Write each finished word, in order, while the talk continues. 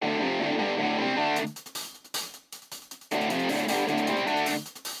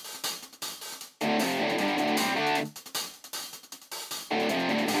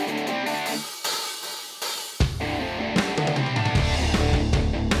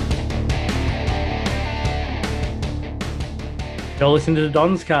You're listening to the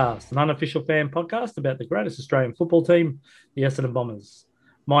Dons Cast, an unofficial fan podcast about the greatest Australian football team, the Essendon Bombers.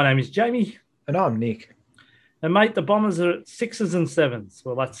 My name is Jamie. And I'm Nick. And, mate, the Bombers are at 6s and 7s.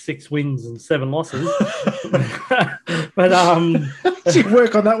 Well, that's 6 wins and 7 losses. But Did you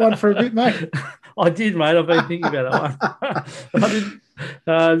work on that one for a bit, mate? I did, mate. I've been thinking about that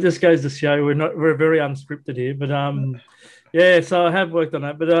one. Just goes to show we're very unscripted here. But yeah, so I have worked on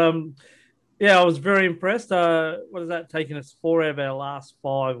that. But yeah, I was very impressed. What is that? Taking us 4 out of our last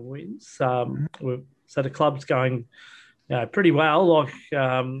 5 wins. So the club's going pretty well.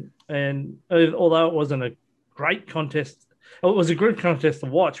 And although it wasn't a great contest, it was a good contest to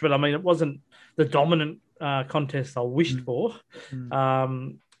watch. But I mean, it wasn't the dominant contest I wished for. I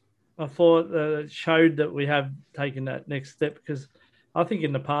thought it showed that we have taken that next step, because I think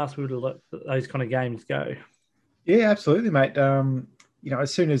in the past we would have let those kind of games go. Yeah, absolutely, mate.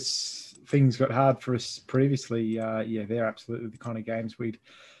 As soon as things got hard for us previously, they're absolutely the kind of games we'd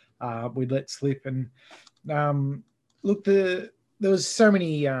let slip. And look, there was so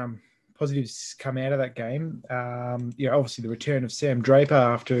many positives come out of that game. Obviously the return of Sam Draper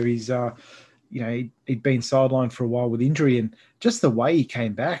after his he'd been sidelined for a while with injury, and just the way he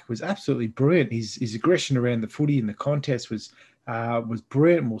came back was absolutely brilliant. His aggression around the footy and the contest was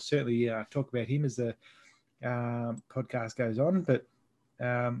brilliant. And we'll certainly talk about him as the podcast goes on. But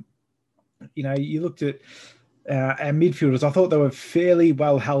you looked at our midfielders. I thought they were fairly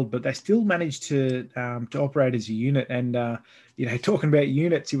well held, but they still managed to operate as a unit. And talking about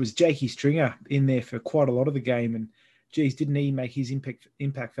units, it was Jakey Stringer in there for quite a lot of the game. And geez, didn't he make his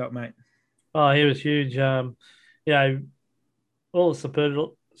impact felt, mate? Oh, he was huge. All the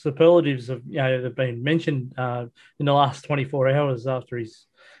superlatives have been mentioned in the last 24 hours after his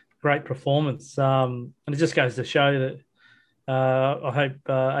great performance. And it just goes to show that I hope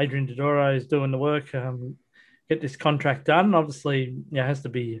Adrian Dodoro is doing the work, get this contract done. Obviously, it has to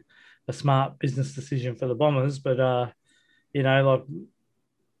be a smart business decision for the Bombers, but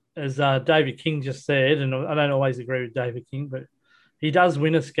as David King just said, and I don't always agree with David King, but he does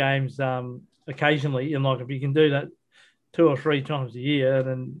win us games occasionally, and if he can do that 2 or 3 times a year,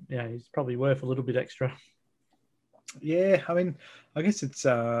 then he's probably worth a little bit extra. Yeah, I mean, I guess it's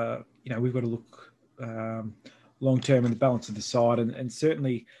we've got to look long term in the balance of the side, and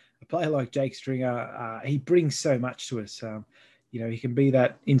certainly a player like Jake Stringer, he brings so much to us. He can be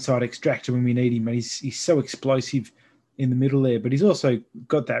that inside extractor when we need him, and he's so explosive in the middle there, but he's also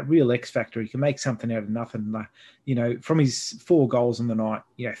got that real X factor. He can make something out of nothing. From his 4 goals on the night,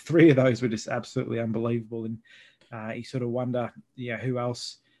 3 of those were just absolutely unbelievable, and you sort of wonder, who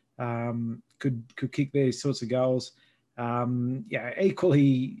else could kick these sorts of goals.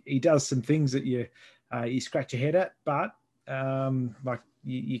 Equally, he does some things that you scratch your head at, but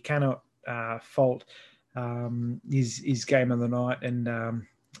you cannot fault his game on the night, and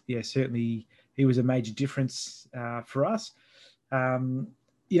certainly he was a major difference for us. Going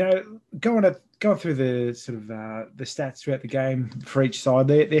through the sort of the stats throughout the game for each side,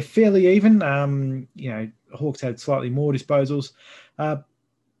 they're fairly even. Hawks had slightly more disposals, but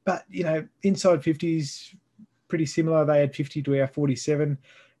inside 50s pretty similar. They had 50 to our 47.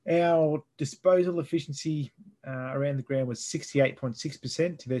 Our disposal efficiency around the ground was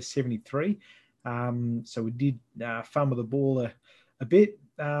 68.6% to their 73. So we did fumble the ball a bit.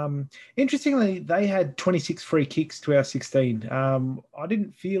 Interestingly, they had 26 free kicks to our 16. I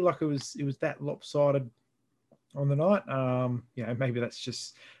didn't feel like it was that lopsided on the night. Maybe that's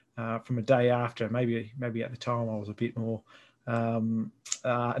just from a day after. Maybe at the time I was a bit more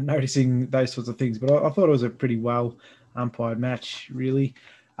noticing those sorts of things. But I thought it was a pretty well umpired match, really.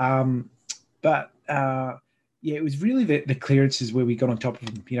 It was really the clearances where we got on top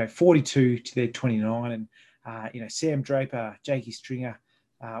of them. 42 to their 29, and Sam Draper, Jakey Stringer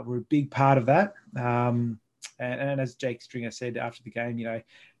were a big part of that. And as Jake Stringer said after the game,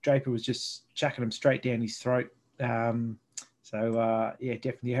 Draper was just chucking them straight down his throat. Definitely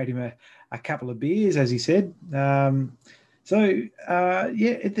owed him a couple of beers, as he said. At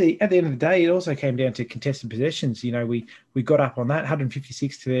the end of the day, it also came down to contested possessions. We got up on that,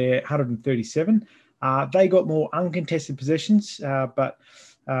 156 to their 137. They got more uncontested possessions, but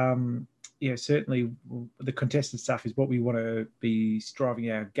certainly the contested stuff is what we want to be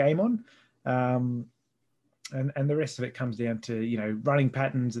striving our game on. And the rest of it comes down to, running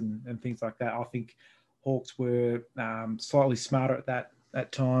patterns and things like that. I think Hawks were slightly smarter at that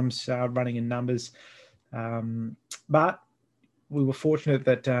at times, running in numbers. But we were fortunate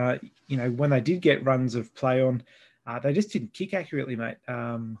that, when they did get runs of play on, they just didn't kick accurately, mate.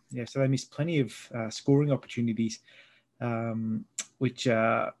 So they missed plenty of scoring opportunities, which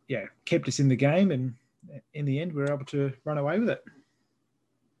kept us in the game. in the end, we were able to run away with it.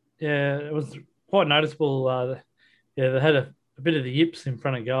 Yeah, it was quite noticeable. They had a bit of the yips in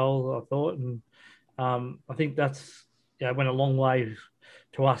front of goal, I thought, and I think that's went a long way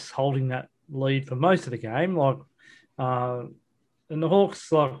to us holding that lead for most of the game. Uh, and the Hawks,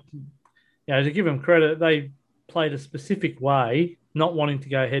 to give them credit, they played a specific way, not wanting to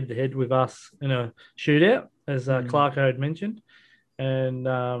go head to head with us in a shootout, as Clarko had mentioned. And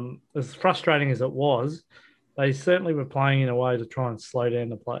as frustrating as it was, they certainly were playing in a way to try and slow down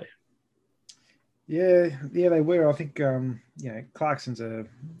the play. Yeah, they were. I think Clarkson's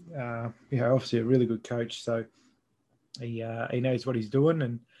obviously a really good coach, so he knows what he's doing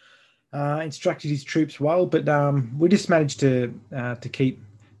and instructed his troops well. But we just managed to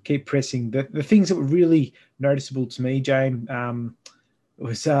keep pressing. The things that were really noticeable to me, Jane,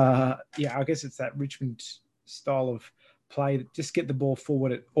 was I guess it's that Richmond style of play. Just get the ball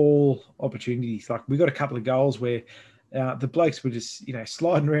forward at all opportunities. Like we got a couple of goals where the blokes were just,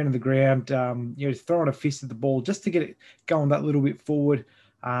 sliding around on the ground, throwing a fist at the ball just to get it going that little bit forward.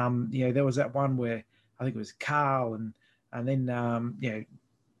 There was that one where I think it was Carl and then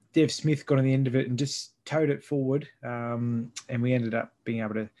Dev Smith got on the end of it and just towed it forward. And we ended up being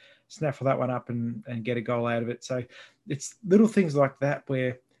able to snaffle that one up and get a goal out of it. So it's little things like that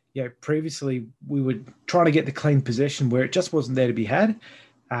where, previously we were trying to get the clean possession where it just wasn't there to be had.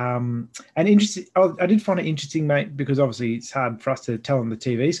 And interesting, I did find it interesting, mate, because obviously it's hard for us to tell on the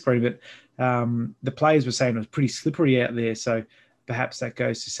TV screen, but the players were saying it was pretty slippery out there. So perhaps that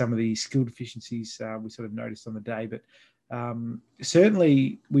goes to some of the skill deficiencies we sort of noticed on the day. But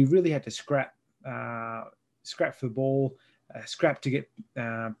certainly we really had to scrap for the ball, scrap to get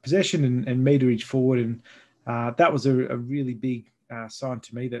possession and meterage forward. And that was a really big sign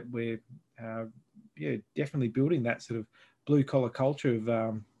to me that we're definitely building that sort of blue collar culture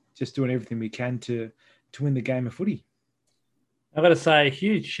of just doing everything we can to win the game of footy. I've got to say a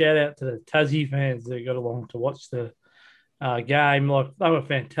huge shout out to the Tassie fans that got along to watch the game. Like they were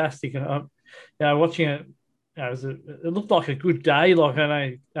fantastic. Watching it, it looked like a good day. Like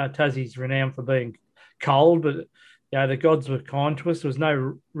I know Tassie's renowned for being cold, but the gods were kind to us. There was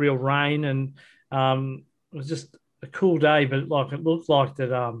no real rain, and it was just a cool day. But like it looked like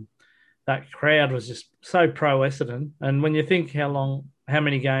that. That crowd was just so pro Essendon. And when you think how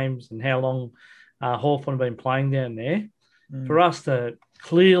many games and how long Hawthorn have been playing down there, for us to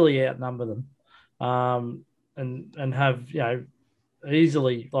clearly outnumber them and have,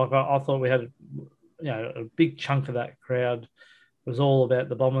 easily, like I thought we had, a big chunk of that crowd was all about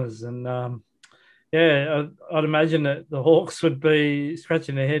the Bombers. And I'd imagine that the Hawks would be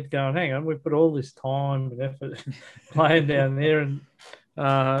scratching their head going, hang on, we put all this time and effort playing down there and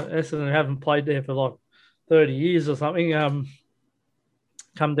Essendon haven't played there for like 30 years or something.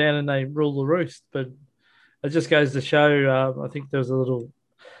 Come down and they rule the roost. But it just goes to show, I think there was a little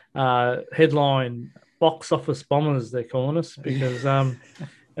headline, box office bombers, they're calling us, because and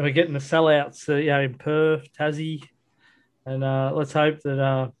we're getting the sellouts in Perth, Tassie, and let's hope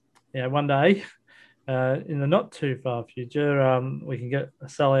that one day in the not too far future we can get a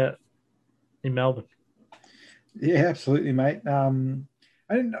sellout in Melbourne. Yeah, absolutely, mate.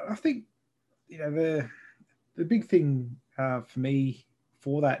 I think the big thing for me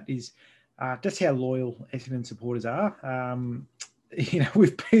for that is just how loyal Essendon supporters are.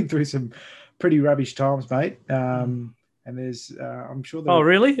 We've been through some pretty rubbish times, mate. And there's, I'm sure. Oh,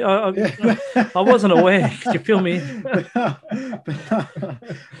 really? I wasn't aware. Could you fill me in?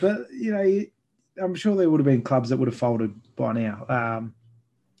 but I'm sure there would have been clubs that would have folded by now.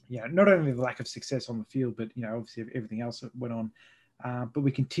 Not only the lack of success on the field, but obviously everything else that went on. But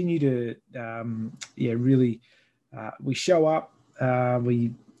we continue to, really, we show up.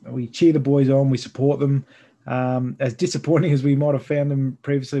 We cheer the boys on. We support them. As disappointing as we might have found them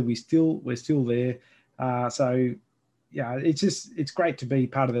previously, we're still there. It's great to be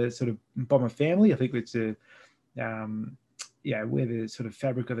part of the sort of Bomber family. I think it's we're the sort of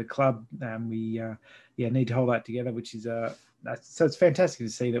fabric of the club. We need to hold that together, which is so it's fantastic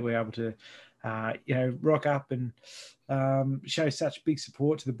to see that we're able to rock up and show such big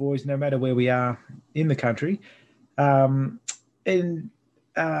support to the boys, no matter where we are in the country. I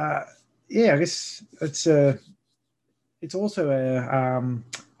guess it's also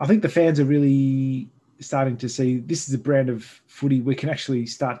I think the fans are really starting to see this is a brand of footy we can actually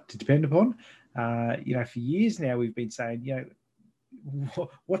start to depend upon. For years now we've been saying,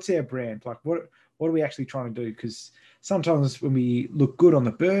 what's our brand? Like, what are we actually trying to do? Because sometimes when we look good on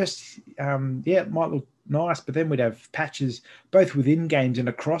the burst, it might look nice, but then we'd have patches both within games and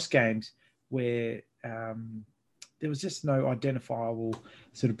across games where there was just no identifiable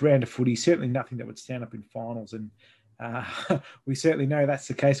sort of brand of footy, certainly nothing that would stand up in finals. And we certainly know that's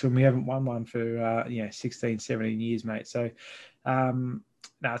the case when we haven't won one for 16, 17 years, mate. So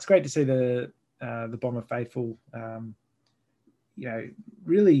it's great to see the Bomber faithful,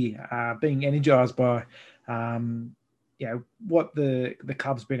 really being energised by what the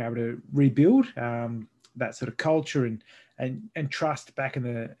club's been able to rebuild, that sort of culture and trust back in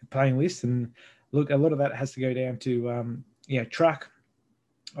the playing list. And look, a lot of that has to go down to Truck,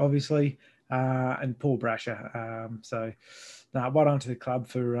 obviously, and Paul Brasher. Well done to the club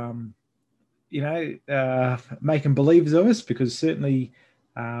for making believers of us, because certainly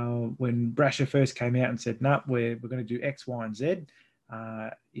when Brasher first came out and said, "No, we're going to do X, Y, and Z,"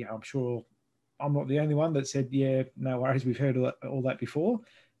 I'm sure I'm not the only one that said, "Yeah, no worries, we've heard all that before.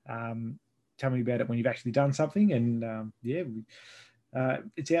 Tell me about it when you've actually done something." And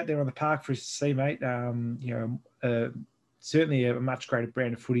it's out there on the park for us to see, mate. Certainly a much greater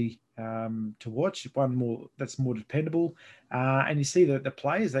brand of footy to watch, one that's more dependable, and you see that the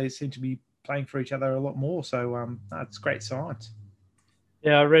players, they seem to be playing for each other a lot more. So it's great signs.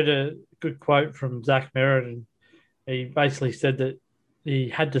 Yeah, I read a good quote from Zach Merritt, and he basically said that he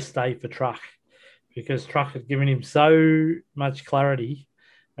had to stay for Truck because Truck had given him so much clarity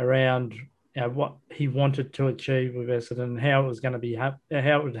around what he wanted to achieve with Essendon and how it was going to be how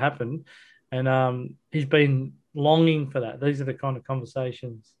it would happen, and he's been longing for that. These are the kind of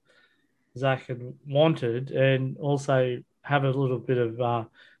conversations Zach had wanted, and also have a little bit of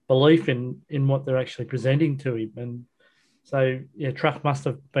belief in what they're actually presenting to him. And so, Truck must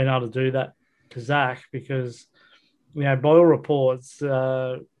have been able to do that to Zach because, by all reports,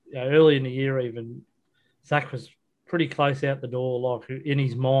 early in the year even, Zach was pretty close out the door. Like in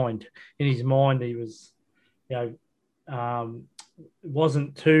his mind, he was,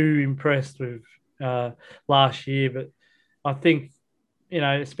 wasn't too impressed with last year. But I think,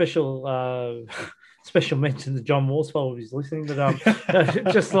 special mention to John Morsfeld if he's listening. But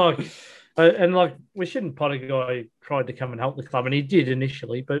just like. And we shouldn't pot a guy who tried to come and help the club, and he did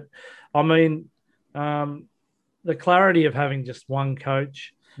initially. But I mean, the clarity of having just one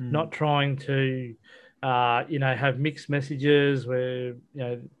coach, not trying to, have mixed messages where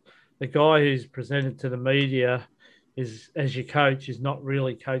the guy who's presented to the media is as your coach is not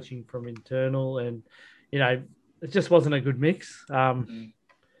really coaching from internal, and it just wasn't a good mix.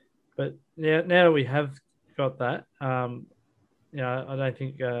 But now that we have got that. I don't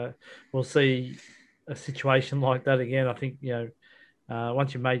think we'll see a situation like that again. I think,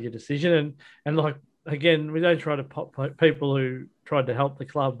 once you've made your decision and again, we don't try to pop people who tried to help the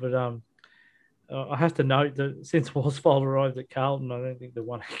club, but I have to note that since Worsfold arrived at Carlton, I don't think they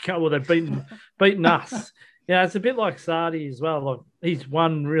won. Well, they've beaten us. It's a bit like Sardi as well. Like his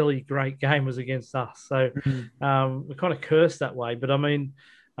one really great game was against us. So we're kind of cursed that way. But I mean,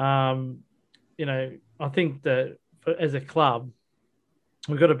 I think that as a club,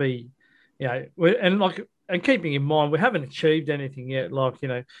 we've got to be, and keeping in mind we haven't achieved anything yet.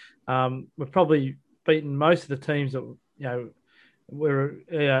 We've probably beaten most of the teams that we're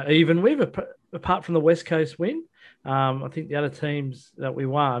even with, apart from the West Coast win. I think the other teams that we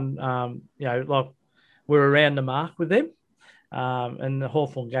won, we're around the mark with them, and the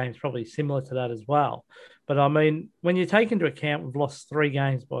Hawthorn game is probably similar to that as well. But I mean, when you take into account we've lost 3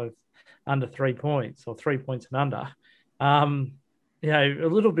 games by under 3 points or 3 points and under. A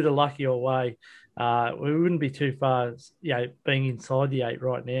little bit of lucky away, we wouldn't be too far, being inside the 8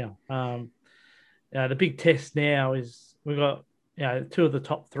 right now. The big test now is we've got, 2 of the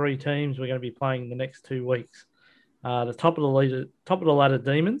top 3 teams we're going to be playing in the next 2 weeks. The top of the ladder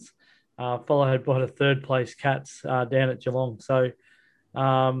Demons, followed by the 3rd place Cats down at Geelong. So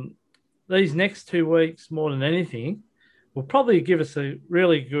these next 2 weeks, more than anything, will probably give us a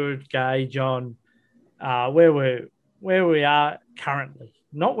really good gauge on where we are currently,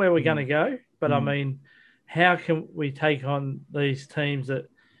 not where we're going to go, but I mean, how can we take on these teams that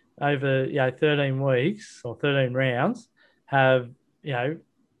over 13 weeks or 13 rounds have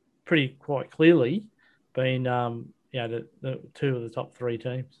pretty quite clearly been the 2 of the top 3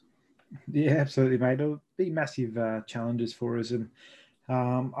 teams. Yeah, absolutely, mate. It'll be massive challenges for us, and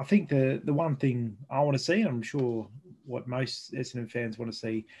I think the one thing I want to see, and I'm sure what most Essendon fans want to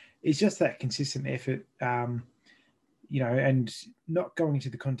see, is just that consistent effort. And not going into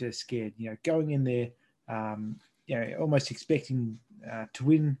the contest scared, going in there, almost expecting to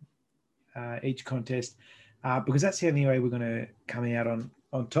win each contest, because that's the only way we're going to come out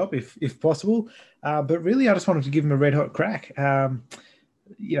on top, if possible. But really, I just wanted to give them a red hot crack.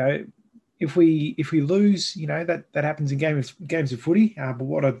 If we lose, that happens in games of footy. But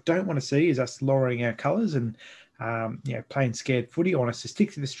what I don't want to see is us lowering our colours and playing scared footy. I want us to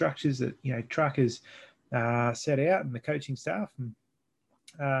stick to the structures that, Truck has set out, and the coaching staff. And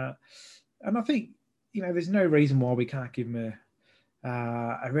I think, there's no reason why we can't give them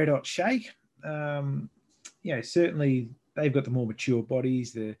a red hot shake. Certainly they've got the more mature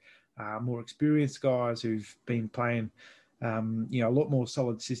bodies, the more experienced guys who've been playing, a lot more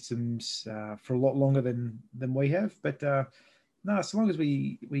solid systems for a lot longer than we have. But no, so long as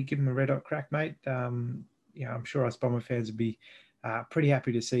we give them a red hot crack, mate, I'm sure us Bomber fans would be pretty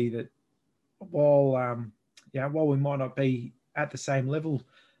happy to see that while we might not be at the same level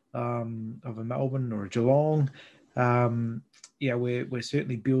of a Melbourne or a Geelong, we're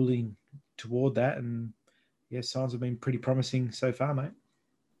certainly building toward that, and signs have been pretty promising so far, mate.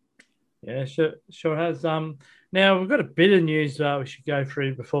 Yeah, sure has. Now we've got a bit of news we should go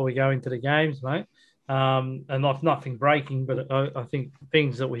through before we go into the games, mate. And nothing breaking, but I think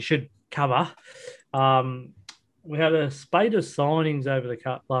things that we should cover. We had a spate of signings over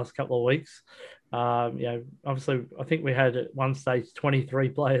the last couple of weeks. Obviously, I think we had at one stage 23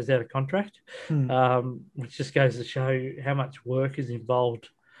 players out of contract, which just goes to show how much work is involved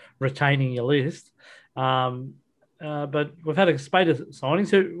retaining your list. But we've had a spate of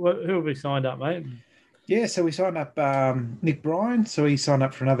signings. Who have we signed up, mate? Yeah, so we signed up Nick Bryan. So he signed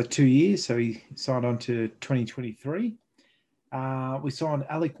up for another 2 years. So he signed on to 2023. We signed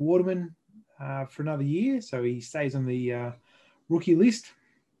Alec Waterman for another year. So he stays on the rookie list.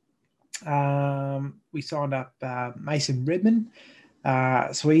 We signed up Mason Redman.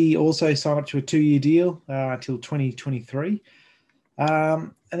 So he also signed up to a 2-year deal until 2023.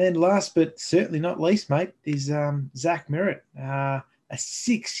 And then last but certainly not least, mate, is Zach Merritt, a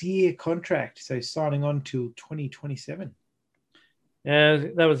 6-year contract. So signing on till 2027. Yeah,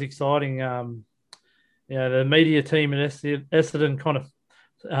 that was exciting. The media team at Essendon kind of,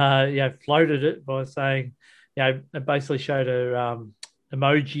 floated it by saying, it basically showed a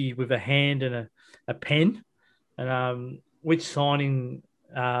emoji with a hand and a pen, and which signing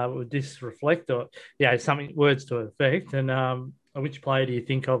would this reflect? Or something, words to effect, and which player do you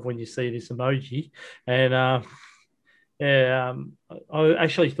think of when you see this emoji? And I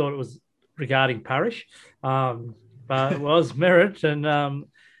actually thought it was regarding Parish, but it was Merritt, and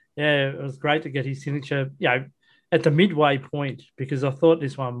it was great to get his signature, at the midway point, because I thought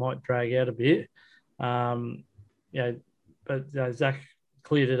this one might drag out a bit. But Zach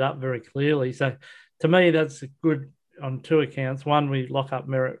cleared it up very clearly. So to me, that's good on two accounts. One, we lock up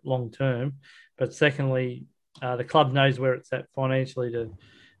Merritt long term, but secondly, the club knows where it's at financially to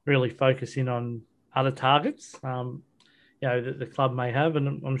really focus in on other targets, that the club may have,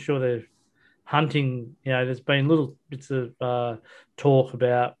 and I'm sure they're hunting. There's been little bits of talk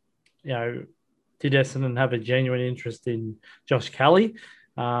about, did Essendon have a genuine interest in Josh Kelly?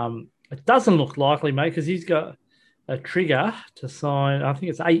 It doesn't look likely, mate, because he's got a trigger to sign. I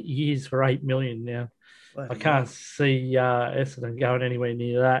think it's 8 years for $8 million now. I can't see Essendon going anywhere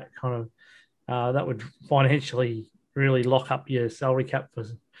near that kind of. That would financially really lock up your salary cap for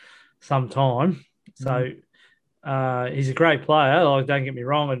some time. So he's a great player. Like, don't get me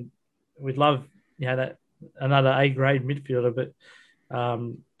wrong, and we'd love that another A-grade midfielder. But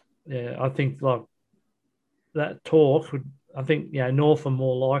I think like that talk would. I think North are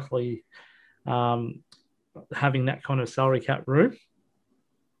more likely having that kind of salary cap room.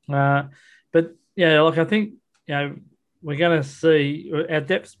 But I think we're going to see our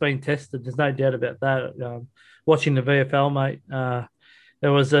depth's been tested. There's no doubt about that. Watching the VFL, mate,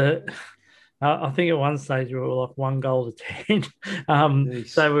 there was I think at one stage we were like 1 goal to 10.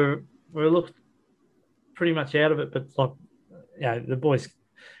 So we looked pretty much out of it. But the boys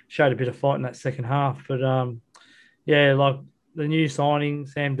showed a bit of fight in that second half. But like the new signing,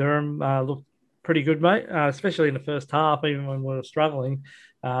 Sam Durham, looked pretty good, mate. Especially in the first half, even when we were struggling,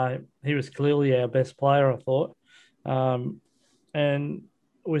 he was clearly our best player, I thought. And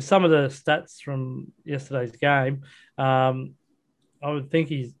with some of the stats from yesterday's game, I would think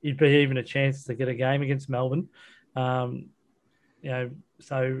he'd be even a chance to get a game against Melbourne. So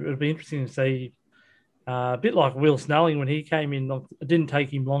it'll be interesting to see. A bit like Will Snelling when he came in, it didn't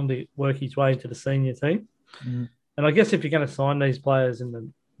take him long to work his way into the senior team. And I guess if you're going to sign these players in the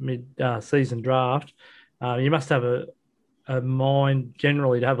mid-season draft, you must have a mind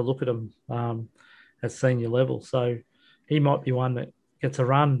generally to have a look at them at senior level. So he might be one that gets a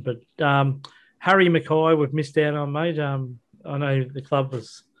run. But Harry Mackay, we've missed out on, mate. I know the club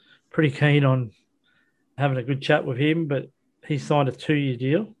was pretty keen on having a good chat with him, but he signed a 2-year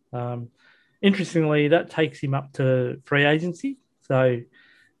deal. Interestingly, that takes him up to free agency. So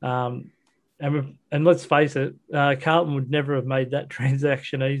and let's face it, Carlton would never have made that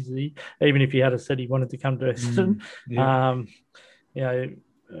transaction easy, even if he had said he wanted to come to Essendon. Yeah. You know,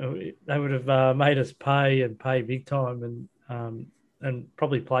 they would have made us pay and pay big time, and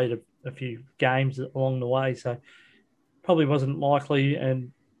probably played a few games along the way. So probably wasn't likely.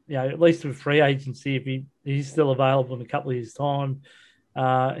 And at least with free agency, if he's still available in a couple of years' time,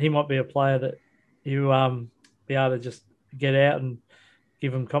 he might be a player that you be able to just get out and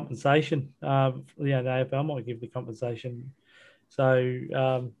give him compensation. The AFL might give the compensation. So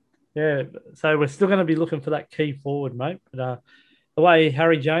so we're still going to be looking for that key forward, mate. But the way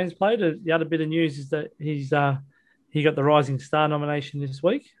Harry Jones played, the other bit of news is that he got the Rising Star nomination this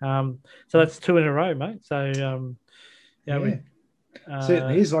week. So that's 2 in a row, mate. So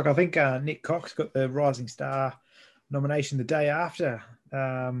certainly is. Like I think Nick Cox got the Rising Star nomination the day after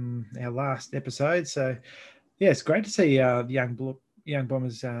our last episode. So it's great to see the young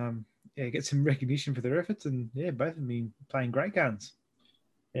Bombers get some recognition for their efforts, and both of them been playing great guns.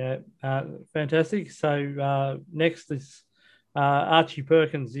 Yeah, fantastic. So next is Archie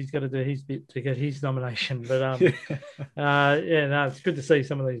Perkins. He's got to do his bit to get his nomination. But it's good to see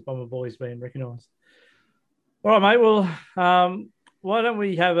some of these Bomber boys being recognised. All right, mate. Well, why don't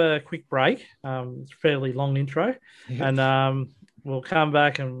we have a quick break? It's a fairly long intro, and we'll come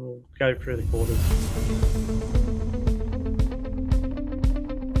back and we'll go through the quarters.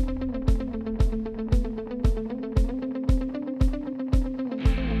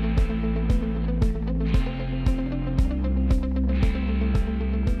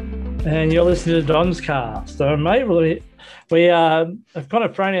 And you're listening to Don's Cast. So, mate, we have kind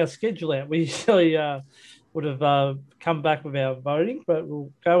of thrown our schedule out. We usually would have come back with our voting, but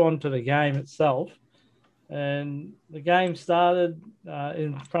we'll go on to the game itself. And the game started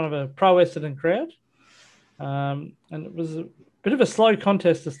in front of a pro-Essendon crowd. And it was a bit of a slow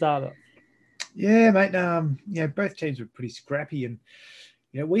contest to start it. Yeah, mate. Both teams were pretty scrappy, and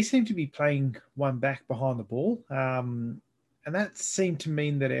we seemed to be playing one back behind the ball. And that seemed to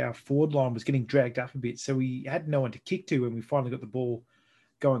mean that our forward line was getting dragged up a bit. So we had no one to kick to when we finally got the ball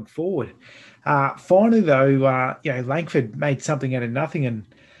going forward. Finally, though, Langford made something out of nothing and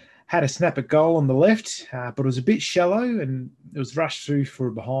had a snap at goal on the left, but it was a bit shallow and it was rushed through for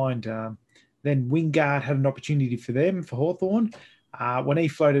a behind. Then Wingard had an opportunity for Hawthorn when he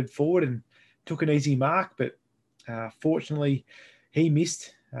floated forward and took an easy mark, but fortunately he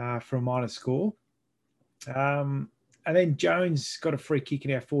missed for a minor score. And then Jones got a free kick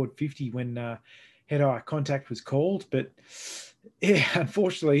in our forward 50 when head-eye contact was called. But,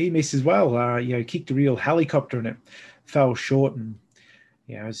 unfortunately, he missed as well. Kicked a real helicopter and it fell short and,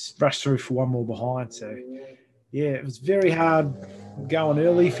 it was rushed through for one more behind. So, it was very hard going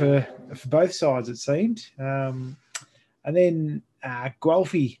early for both sides, it seemed. And then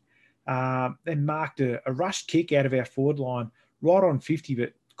Guelphy then marked a rushed kick out of our forward line right on 50,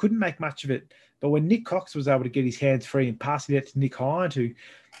 but couldn't make much of it. But when Nick Cox was able to get his hands free and pass it out to Nick Hind, who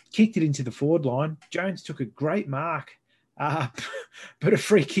kicked it into the forward line, Jones took a great mark, but a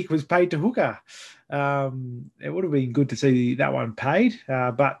free kick was paid to Hooker. It would have been good to see that one paid,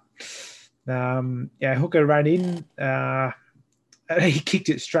 but Hooker ran in. He kicked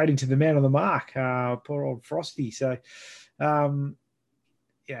it straight into the man on the mark, poor old Frosty. So,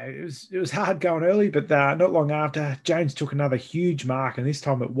 it was hard going early, but not long after, Jones took another huge mark, and this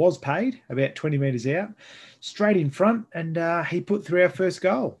time it was paid about 20 metres out, straight in front, and he put through our first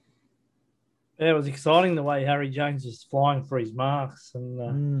goal. Yeah, it was exciting the way Harry Jones was flying for his marks,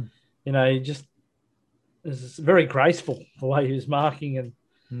 and he just it was very graceful the way he was marking, and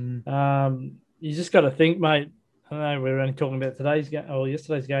you just got to think, mate. I know we were only talking about today's game or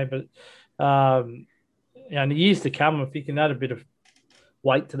yesterday's game, but in the years to come, if he can add a bit of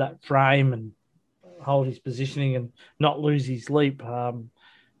weight to that frame and hold his positioning and not lose his leap,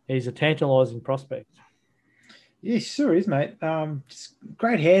 he's a tantalising prospect. Yeah, sure is, mate. Just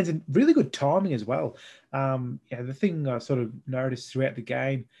great hands and really good timing as well. The thing I sort of noticed throughout the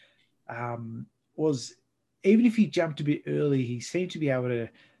game was even if he jumped a bit early, he seemed to be able to,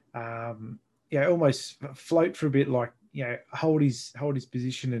 almost float for a bit, like hold his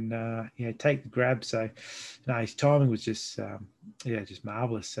position and take the grab. So, his timing was just just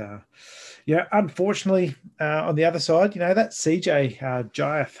marvelous. Unfortunately, on the other side, that CJ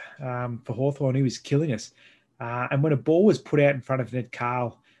Giath for Hawthorn, he was killing us. And when a ball was put out in front of Ned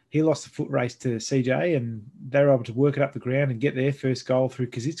Carl, he lost the foot race to CJ, and they were able to work it up the ground and get their first goal through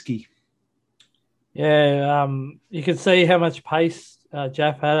Kazitsky. Yeah, you could see how much pace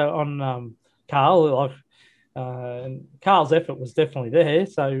Jaff had on Carl. And Carl's effort was definitely there,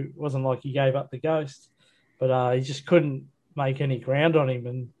 so it wasn't like he gave up the ghost, but he just couldn't make any ground on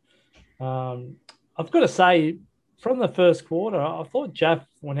him. I've got to say, from the first quarter, I thought Jaff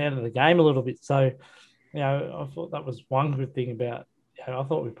went out of the game a little bit. So, I thought that was one good thing about. I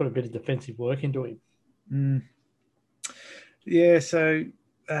thought we put a bit of defensive work into him. Mm. Yeah, so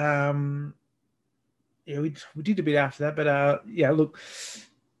we did a bit after that, but look,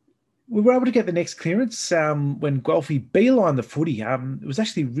 we were able to get the next clearance when Guelphy beelined the footy. It was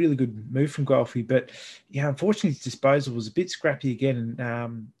actually a really good move from Guelphy, but unfortunately his disposal was a bit scrappy again,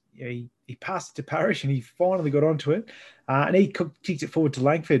 and he passed it to Parrish, and he finally got onto it, and he kicked it forward to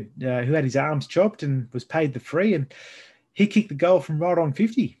Langford, who had his arms chopped and was paid the free, and he kicked the goal from right on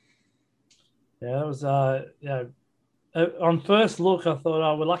 50. Yeah, that was on first look, I thought,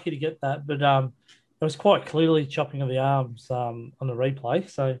 oh, we're lucky to get that, but it was quite clearly chopping of the arms on the replay.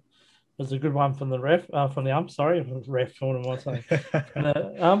 So it was a good one from the ref, from the ump. Sorry, ref. What am I saying?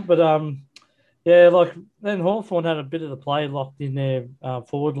 Like then Hawthorn had a bit of the play locked in their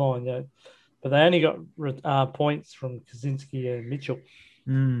forward line, but they only got points from Kaczynski and Mitchell.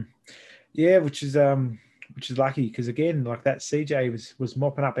 Yeah, which is lucky because again, like that, CJ was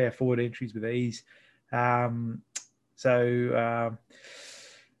mopping up our forward entries with ease.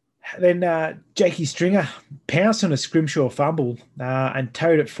 Then Jakey Stringer pounced on a Scrimshaw fumble and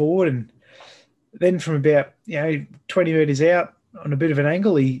towed it forward, and then from about 20 metres out on a bit of an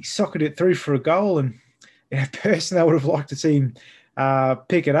angle, he socketed it through for a goal. And personally, I would have liked to see him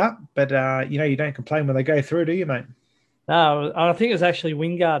pick it up, but you don't complain when they go through, do you, mate? No, I think it was actually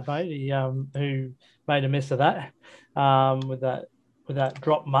Wingard, mate, who made a mess of that with that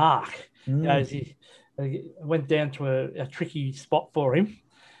drop mark. As he went down to a tricky spot for him,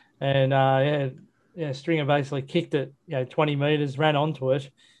 and Stringer basically kicked it 20 metres, ran onto it,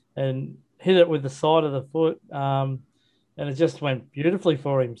 and hit it with the side of the foot, and it just went beautifully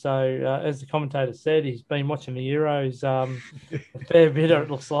for him. So as the commentator said, he's been watching the Euros a fair bit,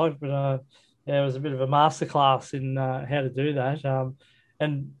 it looks like, but it was a bit of a masterclass in how to do that.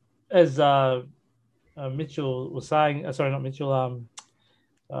 And as Mitchell was saying, sorry, not Mitchell.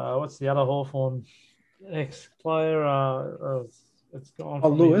 What's the other Hawthorn ex-player? It's gone.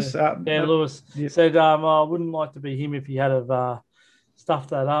 Lewis. Lewis said, I wouldn't like to be him if he had have stuffed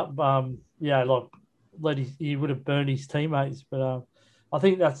that up. He would have burned his teammates. But I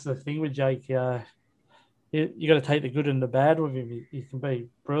think that's the thing with Jake. You got to take the good and the bad with him. He can be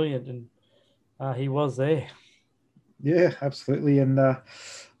brilliant, and he was there. Yeah, absolutely. And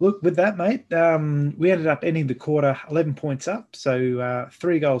look, with that, mate, we ended up ending the quarter 11 points up. So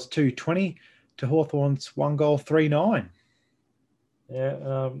 3 goals, 2-20 to Hawthorn's 1 goal, 3-9.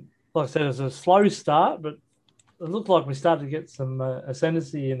 Yeah, like I said, it was a slow start, but it looked like we started to get some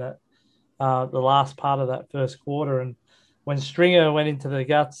ascendancy in that the last part of that first quarter. And when Stringer went into the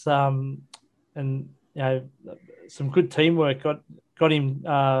guts, and some good teamwork got him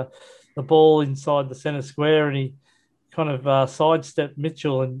the ball inside the centre square, and he kind of sidestepped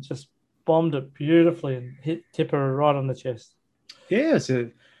Mitchell and just bombed it beautifully and hit Tipper right on the chest. Yeah, it's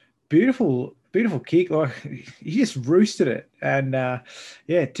a beautiful kick. Like he just roosted it, and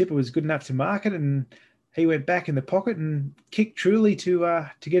Tipper was good enough to mark it, and he went back in the pocket and kicked truly to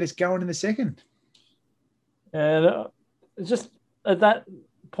get us going in the second. And just at that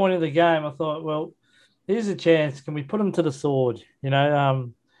point of the game, I thought, well, here's a chance. Can we put them to the sword? We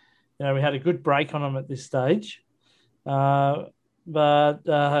had a good break on them at this stage, but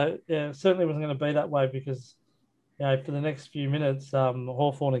it certainly wasn't going to be that way because. For the next few minutes,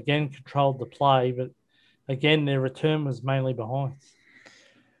 Hawthorn again controlled the play, but again, their return was mainly behind.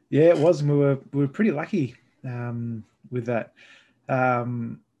 Yeah, it was. And we were pretty lucky with that. I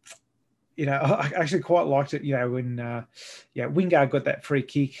actually quite liked it, when Wingard got that free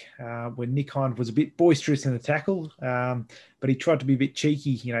kick when Nick Hind was a bit boisterous in the tackle, but he tried to be a bit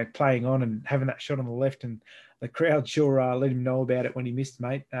cheeky, playing on and having that shot on the left, and the crowd sure let him know about it when he missed,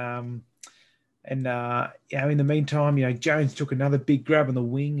 mate. And in the meantime, Jones took another big grab on the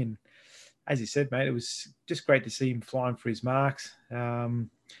wing, and as you said, mate, it was just great to see him flying for his marks.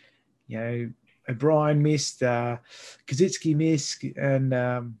 O'Brien missed, Kaczynski missed,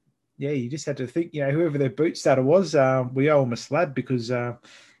 and you just had to think, whoever their boot starter was, we owe him a slab because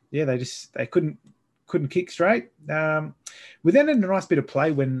they couldn't kick straight. We then had a nice bit of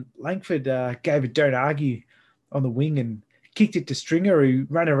play when Langford gave a don't argue on the wing and kicked it to Stringer, who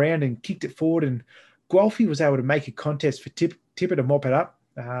ran around and kicked it forward, and Guelphy was able to make a contest for Tipper to mop it up.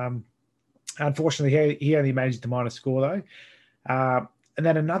 Unfortunately, he only managed the minor score, though. And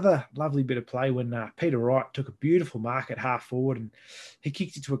then another lovely bit of play when Peter Wright took a beautiful mark at half forward, and he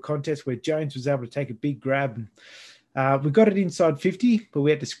kicked it to a contest where Jones was able to take a big grab. And we got it inside 50, but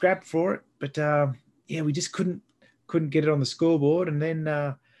we had to scrap for it. But we just couldn't get it on the scoreboard. And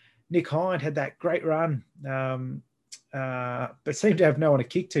then Nick Hind had that great run, but seemed to have no one to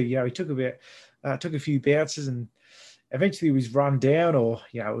kick to. He took a few bounces and eventually was run down, or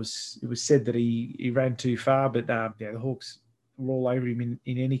it was said that he ran too far. But the Hawks were all over him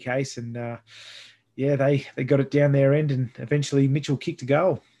in any case, and they got it down their end, and eventually Mitchell kicked a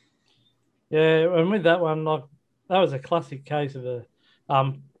goal. Yeah, and with that one, like that was a classic case of a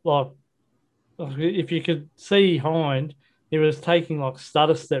like if you could see Hind, he was taking like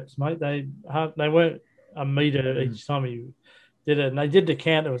stutter steps, mate. They weren't a meter each time he did it, and they did the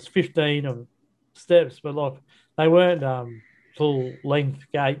count. It was 15 of steps, but like they weren't full length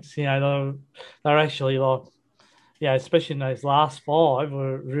gaits. They were actually like especially in those last five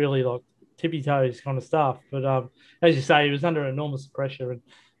were really like tippy toes kind of stuff. But as you say, he was under enormous pressure, and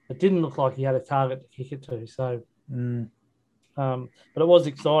it didn't look like he had a target to kick it to. So, but it was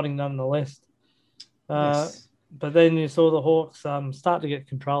exciting nonetheless. Yes. But then you saw the Hawks start to get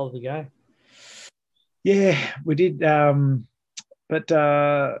control of the game. Yeah, we did. But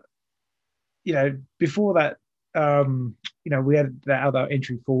before that, we had the other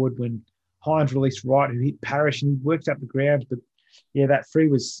entry forward when Hines released Wright, who hit Parrish, and he worked up the ground. But that free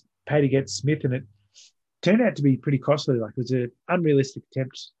was paid against Smith, and it turned out to be pretty costly. Like, it was an unrealistic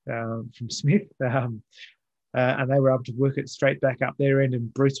attempt from Smith, and they were able to work it straight back up their end,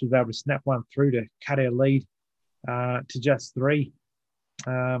 and Bruce was able to snap one through to cut our lead to just 3.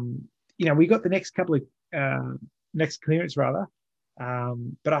 We got the next couple of next clearance rather,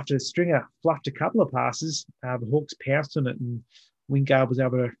 but after Stringer fluffed a couple of passes, the Hawks pounced on it, and Wingard was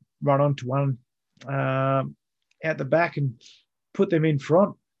able to run onto one out the back and put them in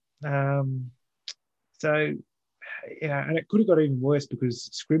front. And it could have got even worse because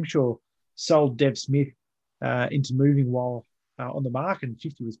Scrimshaw sold Dev Smith into moving while on the mark, and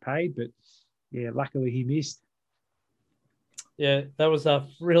 50 was paid, but luckily he missed. Yeah, that was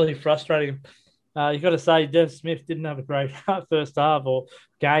really frustrating. You got to say, Dev Smith didn't have a great first half or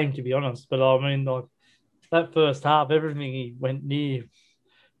game, to be honest. But I mean, like that first half, everything he went near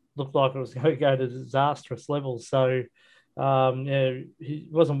looked like it was going to go to disastrous levels. So, he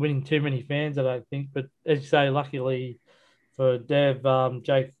wasn't winning too many fans, I don't think. But as you say, luckily for Dev,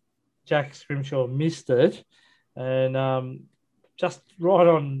 Jack Scrimshaw missed it, and just right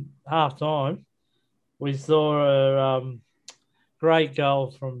on half time, we saw a great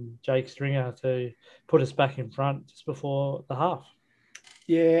goal from Jake Stringer to put us back in front just before the half.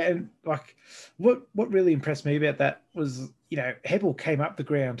 Yeah, and like what really impressed me about that was, Hebel came up the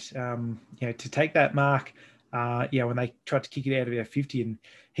ground, to take that mark, when they tried to kick it out of our 50, and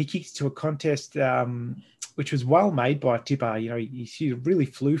he kicked to a contest, which was well made by Tipper. He really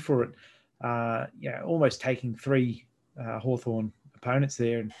flew for it, almost taking 3 Hawthorn opponents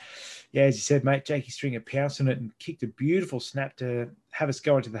there. And as you said, mate, Jakey Stringer pounced on it and kicked a beautiful snap to have us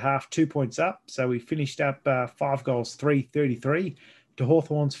go into the half 2 points up. So we finished up 5 goals, 3-33 to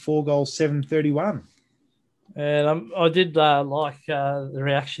Hawthorn's 4 goals, 7-31. And I did like the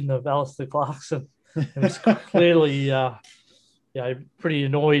reaction of Alistair Clarkson. He was clearly pretty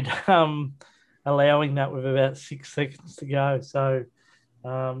annoyed allowing that with about 6 seconds to go. So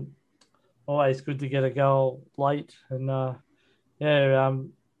always good to get a goal late. And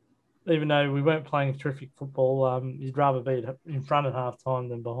even though we weren't playing terrific football, you'd rather be in front at half time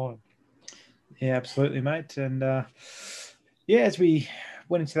than behind. Yeah, absolutely, mate. And as we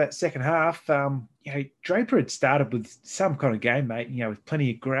went into that second half, Draper had started with some kind of game, mate, with plenty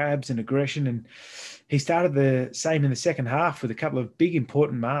of grabs and aggression. And he started the same in the second half with a couple of big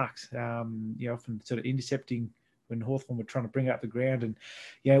important marks, often sort of intercepting when Hawthorn were trying to bring up the ground. And,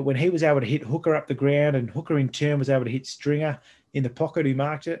 when he was able to hit Hooker up the ground, and Hooker in turn was able to hit Stringer in the pocket who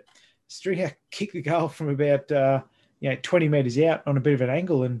marked it, Stringer kicked the goal from about 20 metres out on a bit of an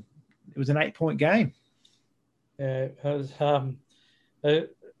angle, and it was an 8-point game. Yeah,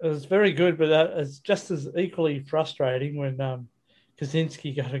 it was very good, but it's just as equally frustrating when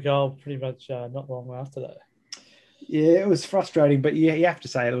Kaczynski got a goal pretty much not long after that. Yeah, it was frustrating, but you have to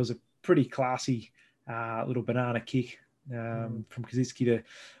say it was a pretty classy little banana kick from Kaczynski to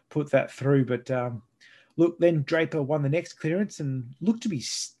put that through. But look, then Draper won the next clearance and looked to be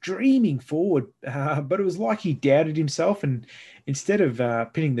streaming forward, but it was like he doubted himself, and instead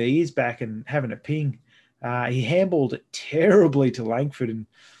of pinning the ears back and having a ping, he handballed it terribly to Langford, and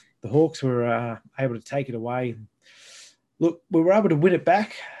the Hawks were able to take it away. Look, we were able to win it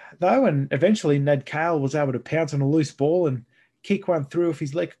back, though, and eventually Ned Cale was able to pounce on a loose ball and kick one through with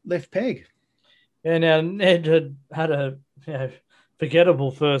his left peg. Yeah, now Ned had a forgettable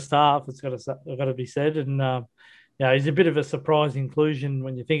first half, it's got to be said, and he's a bit of a surprise inclusion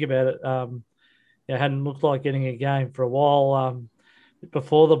when you think about it. Hadn't looked like getting a game for a while.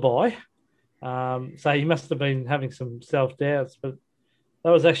 before the bye. So he must have been having some self doubts, but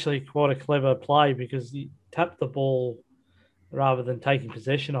that was actually quite a clever play because he tapped the ball rather than taking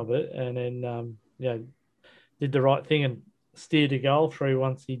possession of it, and then did the right thing and steered a goal through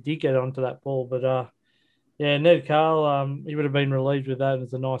once he did get onto that ball. But yeah, Ned Carl, he would have been relieved with that.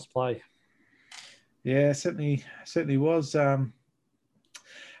 It's a nice play. Yeah, certainly was. And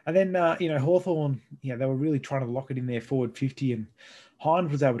then, Hawthorn, they were really trying to lock it in their forward 50, and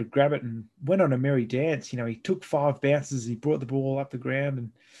Hind was able to grab it and went on a merry dance. He took 5 bounces, he brought the ball up the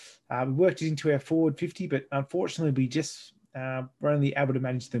ground, and we worked it into our forward 50, but unfortunately, we just were only able to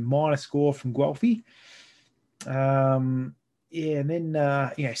manage the minor score from Guelphy. And then,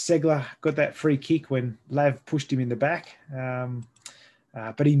 Segler got that free kick when Lav pushed him in the back,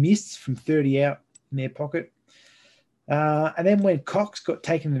 but he missed from 30 out in their pocket. And then when Cox got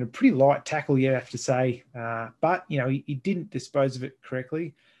taken in a pretty light tackle, you have to say, but he didn't dispose of it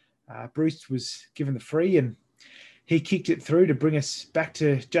correctly. Bruce was given the free, and he kicked it through to bring us back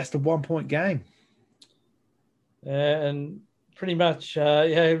to just a 1-point game. And pretty much, with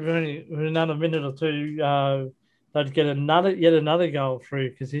another minute or two, they'd get yet another goal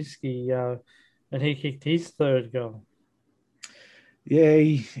through Kaczynski, and he kicked his third goal. Yeah,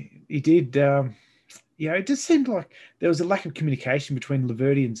 he did. It just seemed like there was a lack of communication between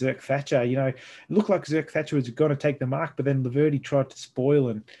Laverty and Zirk Thatcher. It looked like Zirk Thatcher was going to take the mark, but then Laverty tried to spoil,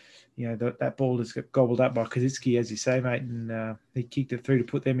 and that ball just got gobbled up by Kaczynski, as you say, mate, and he kicked it through to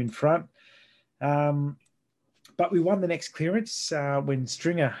put them in front. But we won the next clearance when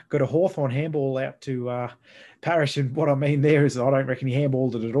Stringer got a Hawthorn handball out to Parrish, and what I mean there is I don't reckon he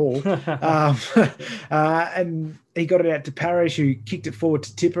handballed it at all. And he got it out to Parrish, who kicked it forward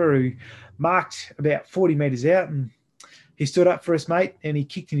to Tipper, who marked about 40 metres out, and he stood up for us, mate, and he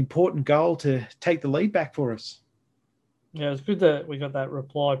kicked an important goal to take the lead back for us. Yeah, it was good that we got that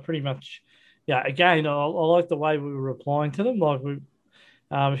reply pretty much. Yeah, again, I like the way we were replying to them. Like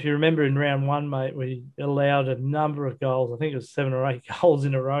if you remember in round 1, mate, we allowed a number of goals. I think it was 7 or 8 goals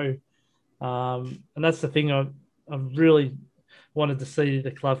in a row. And that's the thing I really wanted to see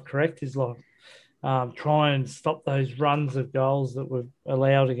the club correct is like try and stop those runs of goals that were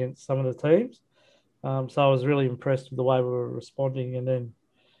allowed against some of the teams. So I was really impressed with the way we were responding. And then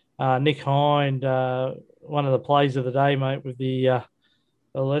Nick Hind, one of the plays of the day, mate, with the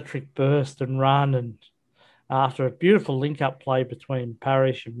electric burst and run, and after a beautiful link-up play between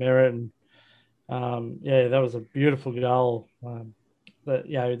Parrish and Merritt, and that was a beautiful goal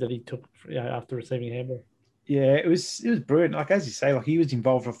that he took after receiving a handball. Yeah, it was brilliant. Like as you say, like he was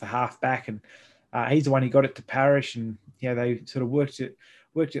involved off the half back, and he's the one who got it to Parrish, and they sort of worked it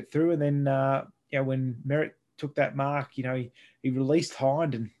through, and then when Merritt took that mark, he released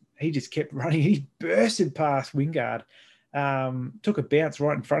Hind, and he just kept running. He bursted past Wingard, took a bounce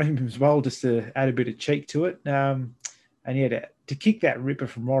right in front of him as well, just to add a bit of cheek to it. And to kick that ripper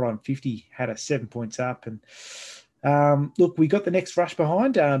from right on 50 had us 7 points up. And look, we got the next rush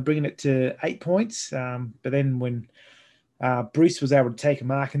behind, bringing it to 8 points. But then when Bruce was able to take a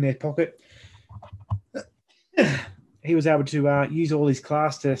mark in their pocket, he was able to use all his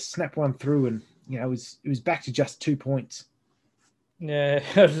class to snap one through, and it was back to just 2 points. Yeah,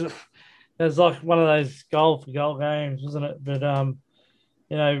 it was like one of those goal for goal games, wasn't it? But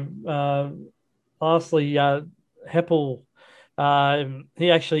lastly, Heppel, he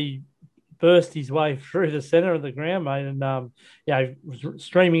actually burst his way through the centre of the ground, mate, and was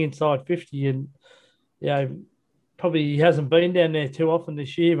streaming inside 50, and probably he hasn't been down there too often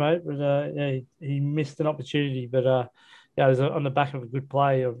this year, mate. But he missed an opportunity, but it was on the back of a good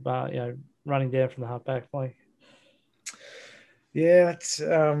play of running down from the half back play. Yeah, that's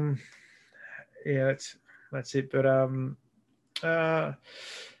it. But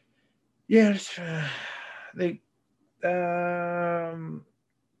they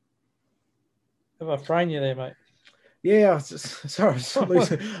Have I framed you there, mate? Yeah, sorry,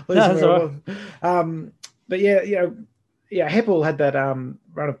 losing where I was. But Heppel had that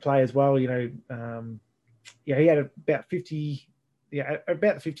run of play as well. He had about 50,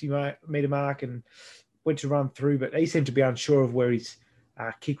 about the 50-meter mark, and went to run through, but he seemed to be unsure of where his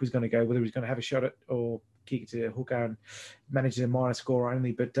kick was going to go, whether he was going to have a shot at or kick it to hooker and manage a minor score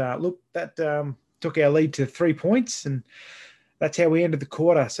only. But look, that took our lead to 3 points, and that's how we ended the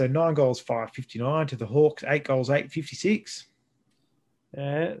quarter. So 9 goals, 559 to the Hawks, 8 goals, 856.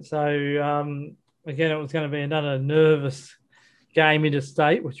 Yeah. So again, it was going to be another nervous game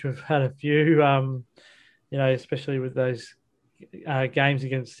interstate, which we've had a few. Especially with those games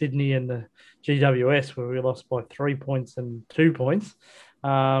against Sydney and the GWS, where we lost by 3 points and 2 points.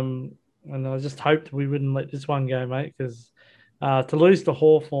 And I just hoped we wouldn't let this one go, mate, because To lose to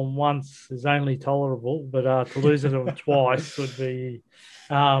Hawthorn once is only tolerable, but to lose it twice would be,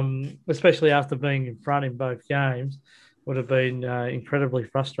 especially after being in front in both games, would have been incredibly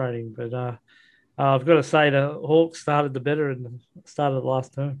frustrating. But I've got to say the Hawks started the better in the start of the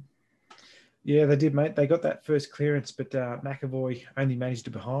last term. Yeah, they did, mate. They got that first clearance, but McAvoy only managed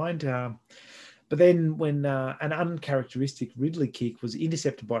it behind. But then when an uncharacteristic Ridley kick was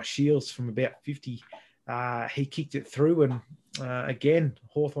intercepted by Shields from about 50, he kicked it through, and again,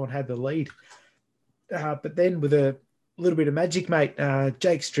 Hawthorn had the lead. But then with a little bit of magic, mate,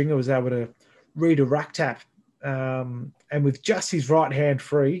 Jake Stringer was able to read a ruck tap. And with just his right hand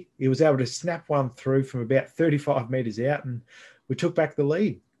free, he was able to snap one through from about 35 metres out, and we took back the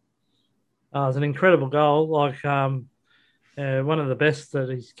lead. It was an incredible goal, like one of the best that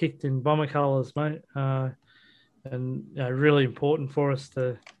he's kicked in Bomber colours, mate. And really important for us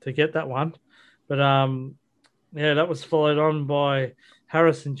to get that one. But that was followed on by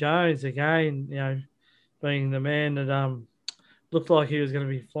Harrison Jones again. Being the man that looked like he was going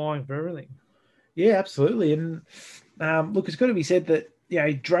to be flying for everything. Yeah, absolutely. And look, it's got to be said that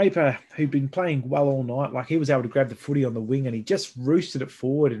Draper, who'd been playing well all night, like he was able to grab the footy on the wing and he just roosted it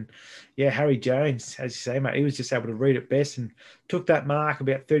forward. And Harry Jones, as you say, mate, he was just able to read it best and took that mark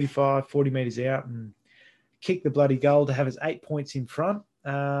about 35, 40 metres out and kicked the bloody goal to have us 8 points in front.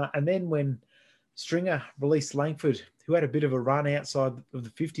 And then when Stringer released Langford, who had a bit of a run outside of the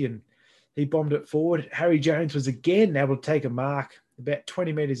 50 and he bombed it forward, Harry Jones was again able to take a mark about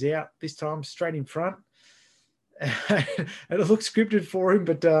 20 metres out, this time straight in front. And it looked scripted for him,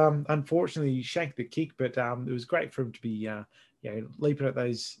 but unfortunately he shanked the kick. But it was great for him to be leaping at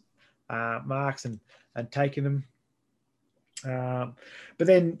those marks and taking them. But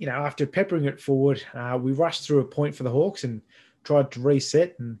then, after peppering it forward, we rushed through a point for the Hawks and tried to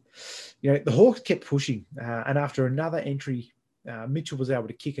reset. And, the Hawks kept pushing. And after another entry, Mitchell was able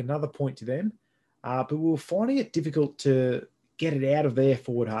to kick another point to them. But we were finding it difficult to get it out of their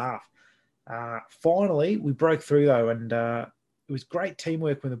forward half. Finally, we broke through, though, and it was great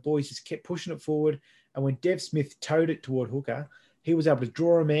teamwork when the boys just kept pushing it forward. And when Dev Smith towed it toward hooker, he was able to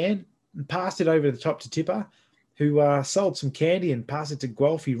draw a man and passed it over the top to Tipper, who sold some candy and passed it to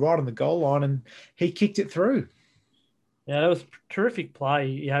Guelphy right on the goal line, and he kicked it through. Yeah, that was terrific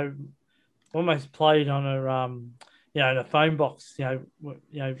play. Almost played on a phone box.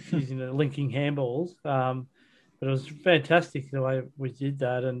 Using the linking handballs. But it was fantastic the way we did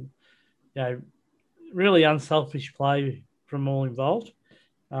that, and really unselfish play from all involved.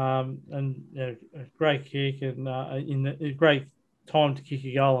 And a great kick and a great time to kick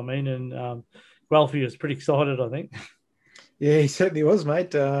a goal. And Guelphy was pretty excited, I think. Yeah, he certainly was,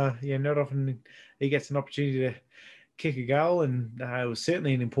 mate. Not often he gets an opportunity to kick a goal, and it was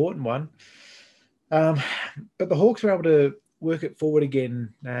certainly an important one. But the Hawks were able to work it forward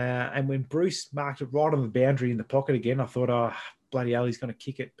again. And when Bruce marked it right on the boundary in the pocket again, I thought, bloody hell, he's going to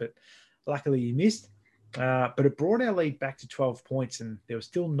kick it. But luckily he missed. But it brought our lead back to 12 points, and there was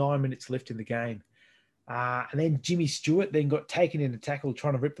still 9 minutes left in the game. And then Jimmy Stewart then got taken in a tackle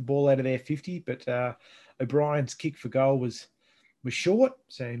trying to rip the ball out of their 50, but O'Brien's kick for goal was short,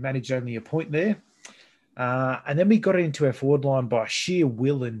 so he managed only a point there. And then we got it into our forward line by sheer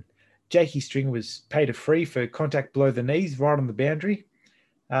will, and Jakey Stringer was paid a free for contact below the knees right on the boundary.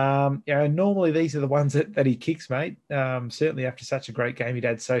 Normally these are the ones that he kicks, mate, certainly after such a great game he'd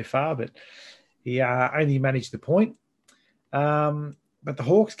had so far, but he only managed the point. But the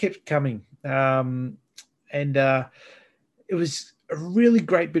Hawks kept coming. And it was a really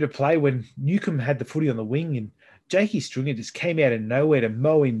great bit of play when Newcomb had the footy on the wing and Jakey Stringer just came out of nowhere to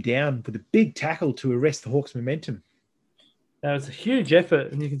mow him down with a big tackle to arrest the Hawks' momentum. It was a huge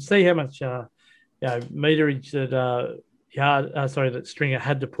effort, and you can see how much meterage that Stringer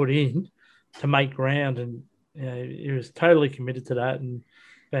had to put in to make ground, and he was totally committed to that, and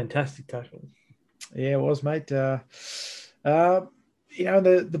fantastic tackle. Yeah, it was, mate. The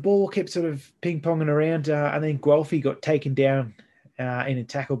ball kept sort of ping-ponging around, and then Guelphy got taken down in a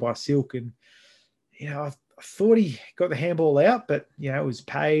tackle by Silk, and I thought he got the handball out, but it was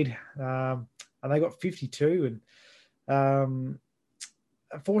paid, and they got 52, and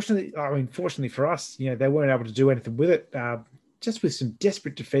fortunately for us, they weren't able to do anything with it, just with some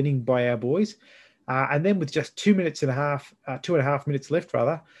desperate defending by our boys. And then with just 2.5 minutes left,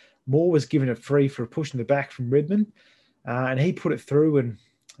 Moore was given a free for a push in the back from Redmond, and he put it through, and,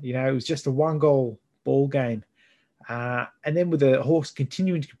 it was just a one-goal ball game. And then with the Hawks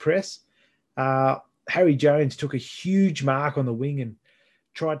continuing to press, Harry Jones took a huge mark on the wing and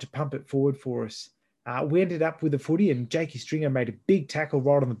tried to pump it forward for us. We ended up with the footy, and Jakey Stringer made a big tackle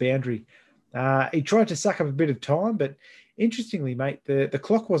right on the boundary. He tried to suck up a bit of time, but interestingly, mate, the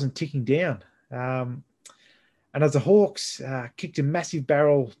clock wasn't ticking down. And as the Hawks kicked a massive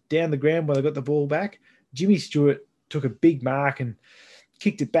barrel down the ground where they got the ball back, Jimmy Stewart took a big mark and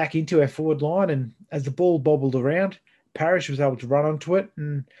kicked it back into our forward line. And as the ball bobbled around, Parrish was able to run onto it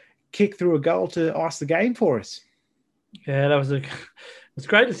and kick through a goal to ice the game for us. Yeah, that was it's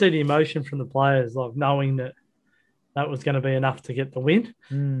great to see the emotion from the players, like knowing that was going to be enough to get the win.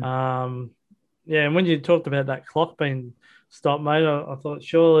 Yeah, and when you talked about that clock being stopped, mate, I thought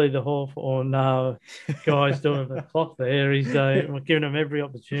surely the Hawthorn guy's doing the clock there. He's we're giving him every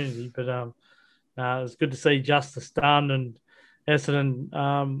opportunity, but it was good to see Justice Dunn and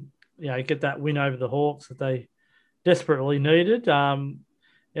Essendon, get that win over the Hawks that they desperately needed.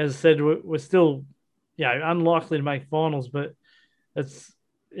 As I said, we're still, unlikely to make finals, but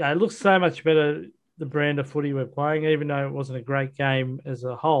it looks so much better, the brand of footy we're playing, even though it wasn't a great game as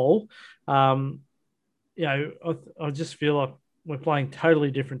a whole. I just feel like we're playing totally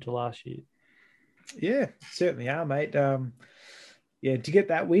different to last year. Yeah, certainly are, mate. To get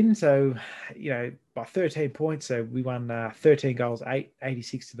that win, so, by 13 points, so we won 13 goals,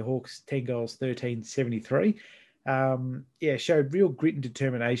 86 to the Hawks, 10 goals, 13, 73. Showed real grit and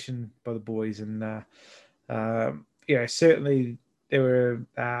determination by the boys. And, certainly there were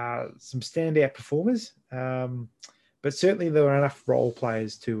some standout performers, but certainly there were enough role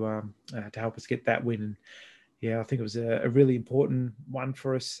players to help us get that win. And I think it was a really important one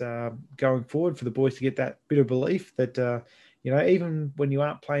for us going forward, for the boys to get that bit of belief that, even when you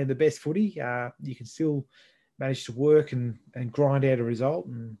aren't playing the best footy, you can still manage to work and grind out a result.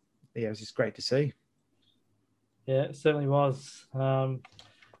 And it was just great to see. Yeah, it certainly was. All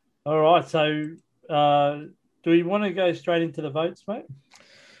right, so do we want to go straight into the votes, mate?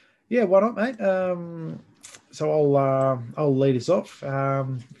 Yeah, why not, mate? So I'll lead us off,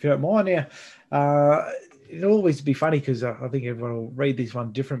 if you don't mind. Now, it'll always be funny because I think everyone will read this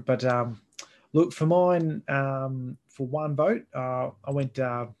one different. But look, for mine, for one vote, I went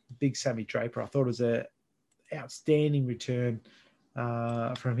Big Sammy Draper. I thought it was an outstanding return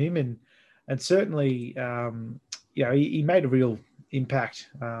from him, and certainly, he made a real impact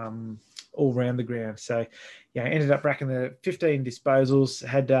all around the ground. So, ended up racking the 15 disposals,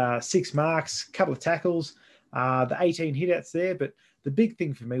 had 6 marks, a couple of tackles, the 18 hitouts there. But the big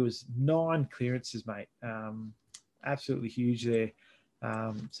thing for me was 9 clearances, mate. Absolutely huge there.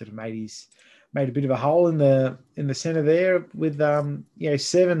 Sort of made a bit of a hole in the centre there with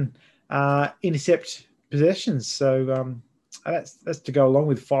 7 intercept possessions. So that's to go along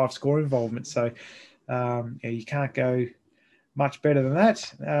with 5 score involvement. So you can't go much better than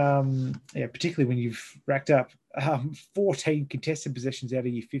that. Particularly when you've racked up 14 contested possessions out of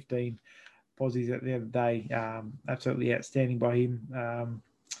your 15 posies at the end of the day. Absolutely outstanding by him.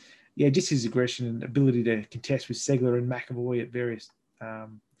 Just his aggression and ability to contest with Segler and McAvoy at various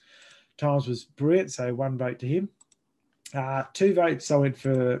times was brilliant. So 1 vote to him. 2 votes I went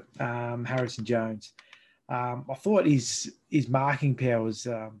for Harrison Jones. I thought his marking power was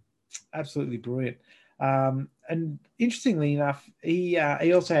absolutely brilliant. And interestingly enough, he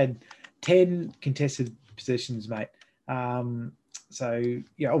also had 10 contested possessions, mate. Of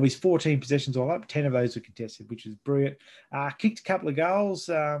his 14 possessions all up, 10 of those were contested, which was brilliant. Kicked a couple of goals.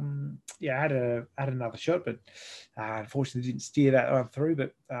 Had another shot, but unfortunately didn't steer that one through.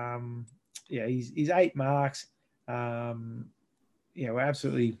 But he's 8 marks. Were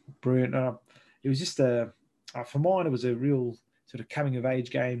absolutely brilliant. It was just for mine, it was a real sort of coming of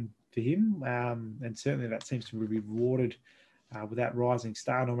age game for him, and certainly that seems to be rewarded with that Rising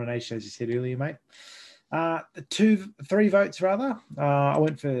Star nomination, as you said earlier, mate. 3 votes rather. I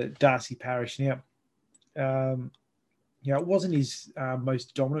went for Darcy Parish. Now, it wasn't his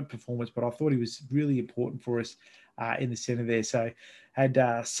most dominant performance, but I thought he was really important for us in the centre there. So had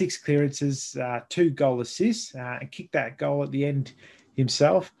 6 clearances, 2 goal assists, and kicked that goal at the end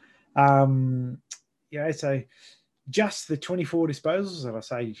himself. So just the 24 disposals, and I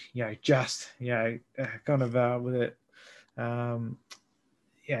say, kind of with it, tongue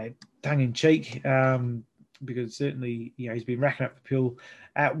in cheek, because certainly, he's been racking up the pill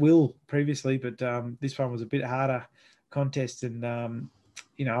at will previously, but this one was a bit harder contest, and I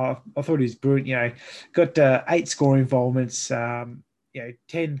thought he was brilliant. Got 8 score involvements, 10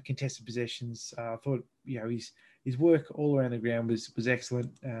 contested possessions. I thought his work all around the ground was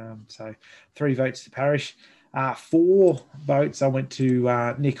excellent. So 3 votes to Parish. 4 votes I went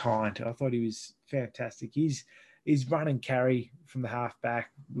to Nick Hind. I thought he was fantastic. His run and carry from the half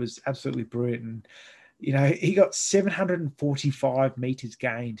back was absolutely brilliant, and he got 745 meters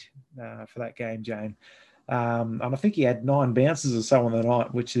gained for that game, Jane. And I think he had 9 bounces or so on the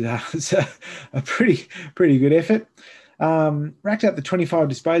night, which is a pretty good effort. Racked up the 25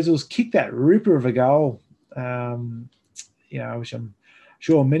 disposals, kicked that ripper of a goal. Which I'm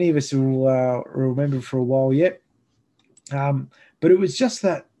sure many of us will remember for a while yet. But it was just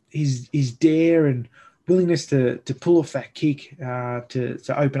that his dare and willingness to pull off that kick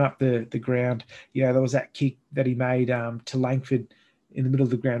to open up the ground. There was that kick that he made to Langford in the middle of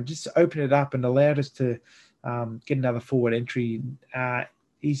the ground, just opened it up and allowed us to get another forward entry.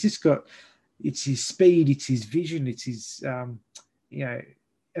 He's just got, it's his speed, it's his vision, it's his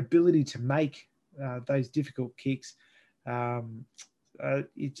ability to make those difficult kicks.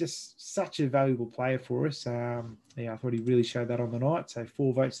 He's just such a valuable player for us. I thought he really showed that on the night. So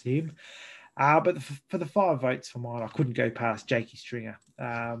 4 votes to him. But for the 5 votes for mine, I couldn't go past Jakey Stringer.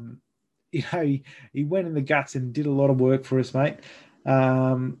 He went in the guts and did a lot of work for us, mate.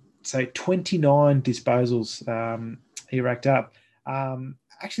 So 29 disposals he racked up.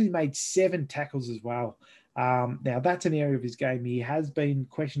 Actually made 7 tackles as well. Now, that's an area of his game he has been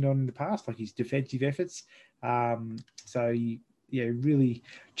questioned on in the past, like his defensive efforts. So he really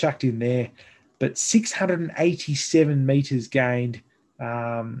chucked in there. But 687 metres gained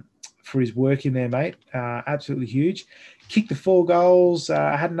for his work in there, mate. Absolutely huge. Kicked the 4 goals,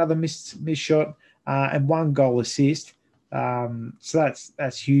 had another missed shot, and 1 goal assist. So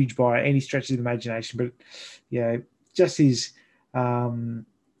that's huge by any stretch of the imagination. But just his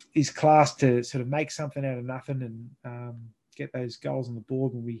class to sort of make something out of nothing and get those goals on the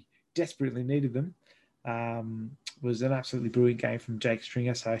board when we desperately needed them was an absolutely brilliant game from Jake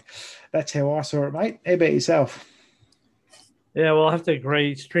Stringer. So that's how I saw it, mate. How about yourself? Yeah, well, I have to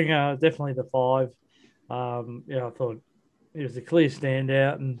agree. Stringer, definitely the 5. I thought he was a clear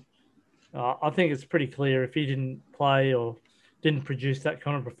standout, and I think it's pretty clear if he didn't play or didn't produce that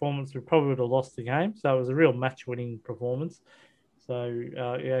kind of performance, we probably would have lost the game. So it was a real match-winning performance.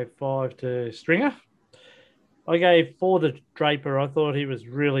 So, 5 to Stringer. I gave 4 to Draper. I thought he was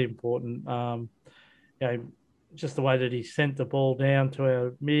really important. Just the way that he sent the ball down to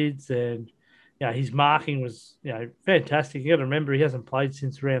our mids, and his marking was fantastic. You got to remember he hasn't played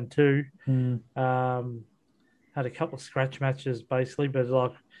since round 2. Had a couple of scratch matches basically, but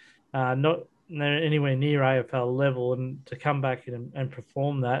not anywhere near AFL level, and to come back and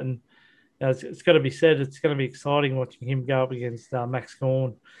perform that, and it's got to be said, it's going to be exciting watching him go up against Max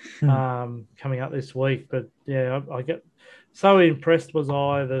Gawn coming up this week. But I get so impressed was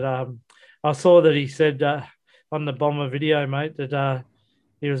I that I saw that he said on the Bomber video, mate, that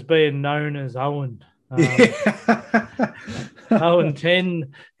he was being known as Owen. Owen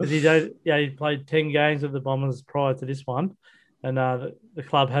 10, because he played 10 games with the Bombers prior to this one, and the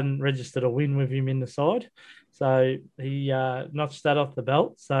club hadn't registered a win with him in the side. So he notched that off the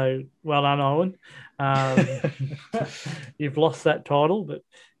belt. So well done, Owen. You've lost that title, but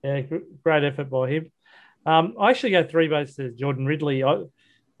great effort by him. I actually go 3 votes to Jordan Ridley. I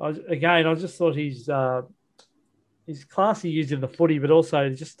just thought he's classy using the footy, but also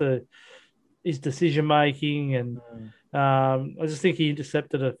just his decision making, and I just think he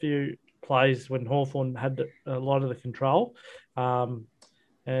intercepted a few plays when Hawthorn had a lot of the control.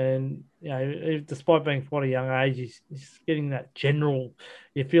 And despite being quite a young age, he's getting that general.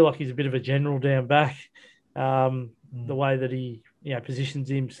 You feel like he's a bit of a general down back. The way that he positions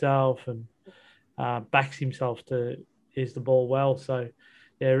himself and backs himself to use the ball well. So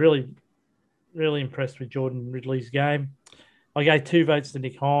really, really impressed with Jordan Ridley's game. I gave 2 votes to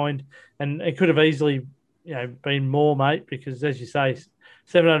Nick Hind, and it could have easily been more, mate, because as you say,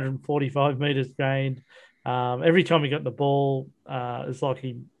 745 metres gained. Every time he got the ball, it's like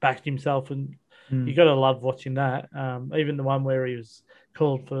he backed himself, and you got to love watching that. Even the one where he was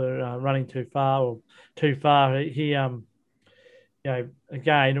called for running too far, he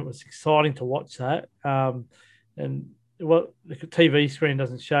again, it was exciting to watch that. And what the TV screen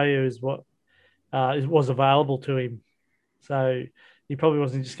doesn't show you is what was available to him. So he probably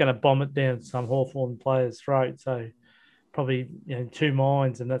wasn't just going to bomb it down some Hawthorn player's throat. So probably 2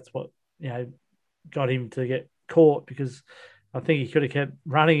 minds, and that's what got him to get caught, because I think he could have kept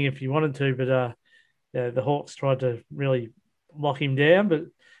running if he wanted to, but the Hawks tried to really lock him down. But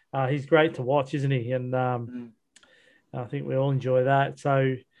he's great to watch, isn't he? And I think we all enjoy that.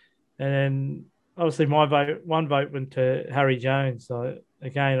 So, and then obviously my one vote went to Harry Jones. So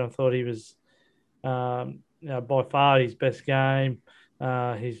again, I thought he was by far his best game.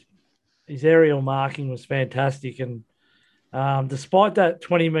 His aerial marking was fantastic, and despite that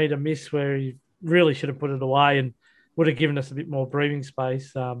 20-metre miss where he really should have put it away and would have given us a bit more breathing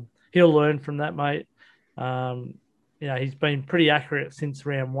space, he'll learn from that, mate. He's been pretty accurate since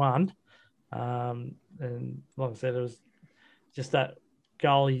round 1. And like I said, it was just that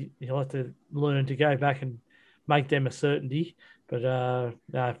goal he'll have to learn to go back and make them a certainty. But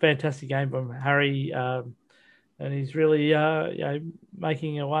fantastic game from Harry, and he's really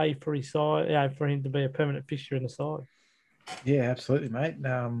making a way for his side, for him to be a permanent fixture in the side. Yeah, absolutely, mate.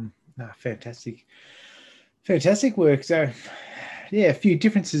 Fantastic work. So, yeah, a few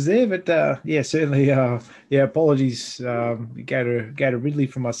differences there, but certainly, apologies, Gator Ridley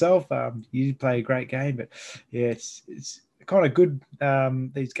for myself. You did play a great game, but yeah, it's kind of good,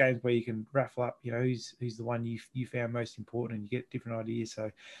 these games where you can raffle up, who's the one you found most important, and you get different ideas.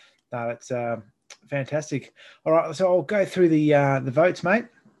 So that's fantastic. All right, so I'll go through the votes, mate.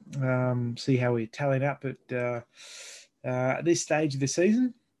 See how we're tallying up at this stage of the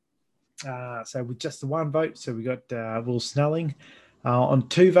season. So with just the one vote, so we got Will Snelling. On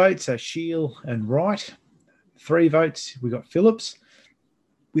 2 votes, Shield and Wright. 3 votes, we got Phillips.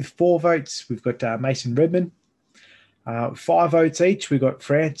 With 4 votes, we've got Mason Redman. 5 votes each, we got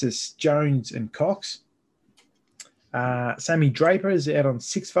Francis, Jones, and Cox. Sammy Draper is out on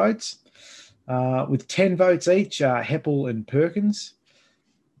 6 votes. With 10 votes each, Heppel and Perkins.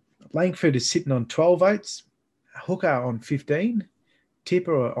 Langford is sitting on 12 votes. Hooker on 15.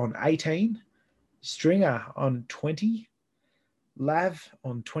 Tipper on 18. Stringer on 20. Lav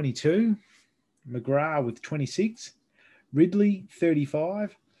on 22. McGrath with 26. Ridley,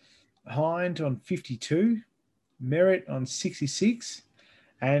 35. Hind on 52. Merritt on 66.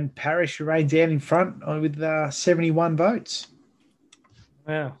 And Parrish remains out in front with 71 votes.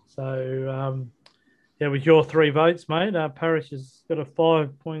 Wow. So, with your 3 votes, mate, Parrish has got a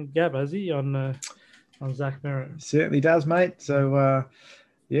 5-point gap, has he, on Zach Merritt? Certainly does, mate. So,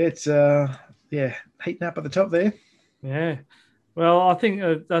 it's heating up at the top there. Yeah. Well, I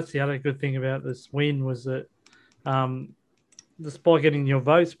think that's the other good thing about this win was that despite getting your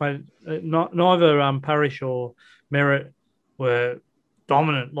votes, mate, neither Parrish or Merritt were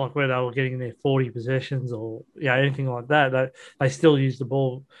dominant, like where they were getting their 40 possessions or anything like that. They still used the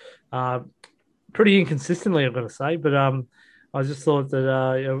ball pretty inconsistently, I've got to say. But I just thought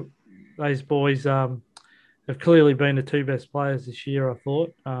that those boys have clearly been the 2 best players this year, I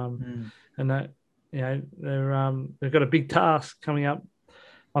thought, and that they've got a big task coming up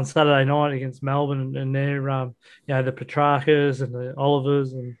on Saturday night against Melbourne, and they're the Petrarcas and the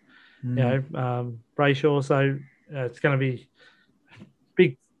Olivers and Brayshaw. So it's going to be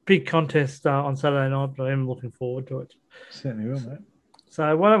big contest on Saturday night, but I'm looking forward to it. Certainly will, mate.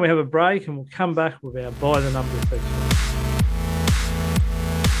 So why don't we have a break and we'll come back with our by the numbers section.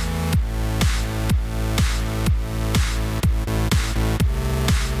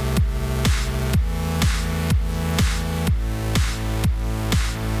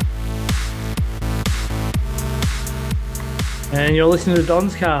 And you're listening to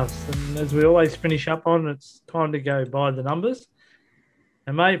Don's Cast, and as we always finish up on, it's time to go by the numbers.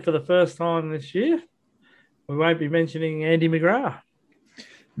 And mate, for the first time this year, we won't be mentioning Andy McGrath.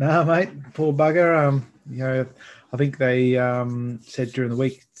 No, mate, poor bugger. I think they said during the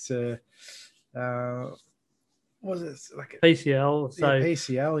week it's was it like PCL? So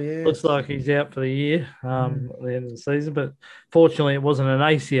PCL, yeah. Looks like he's out for the year at the end of the season, but fortunately it wasn't an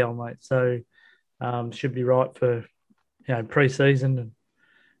ACL, mate. So should be right for pre-season,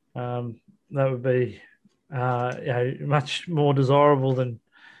 and that would be much more desirable than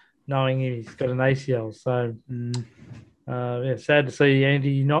knowing he's got an ACL. So sad to see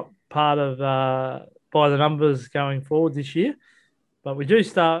Andy not part of by the numbers going forward this year. But we do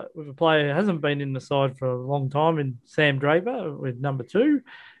start with a player who hasn't been in the side for a long time, in Sam Draper with number 2,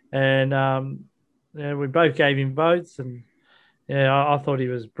 and we both gave him votes, and I thought he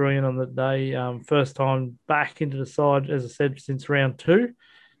was brilliant on the day. First time back into the side, as I said, since round 2.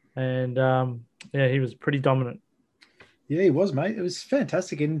 And, he was pretty dominant. Yeah, he was, mate. It was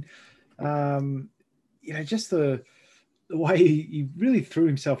fantastic. And, just the way he really threw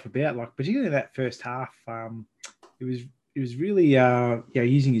himself about, like particularly in that first half, it was really,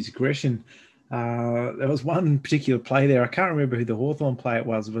 using his aggression. There was one particular play there. I can't remember who the Hawthorn player it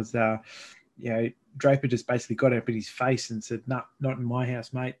was, Draper just basically got up in his face and said, "No, not in my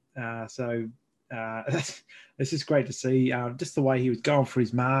house, mate." It's just great to see just the way he was going for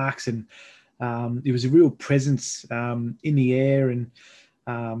his marks, and it was a real presence in the air, and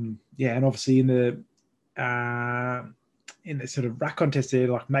and obviously in the sort of ruck contest there,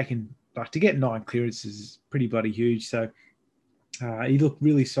 to get 9 clearances is pretty bloody huge. So he looked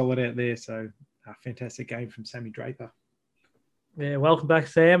really solid out there. So a fantastic game from Sammy Draper. Yeah, welcome back,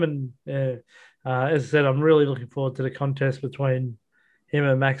 Sam. And as I said, I'm really looking forward to the contest between him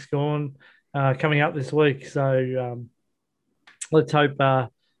and Max Gawn coming up this week. So let's hope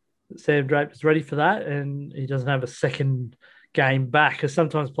Sam Draper's ready for that and he doesn't have a second game back, because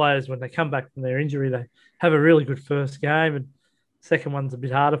sometimes players, when they come back from their injury, they have a really good first game, and second one's a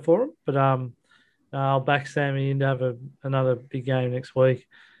bit harder for them. But I'll back Sammy in to have another big game next week.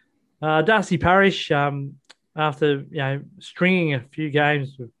 Darcy Parish, after stringing a few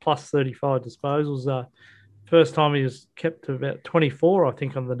games with plus 35 disposals, first time he was kept to about 24, I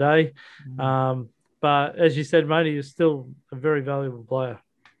think, on the day. But as you said, mate, he is still a very valuable player.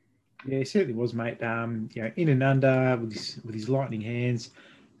 Yeah, he certainly was, mate. In and under with his lightning hands.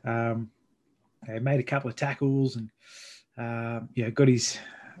 He made a couple of tackles and got his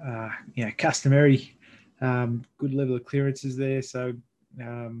customary good level of clearances there. So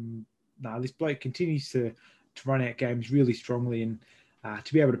this bloke continues to run out games really strongly, and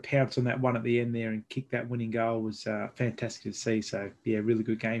to be able to pounce on that one at the end there and kick that winning goal was fantastic to see. So yeah, really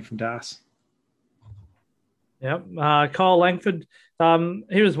good game from Das. Yep. Kyle Langford,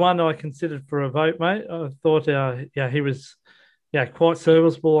 he was one I considered for a vote, mate. I thought, he was, quite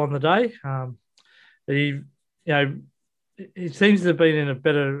serviceable on the day. He seems to have been in a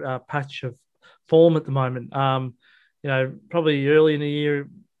better patch of form at the moment. Probably early in the year,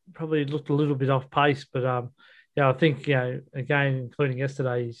 probably looked a little bit off pace, but I think again, including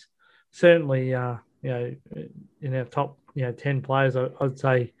yesterday, he's certainly in our top 10 players. I'd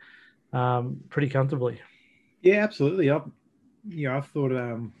say pretty comfortably. Yeah, absolutely. I thought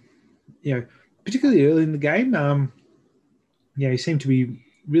particularly early in the game, he seemed to be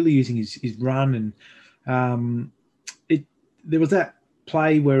really using his run, and there was that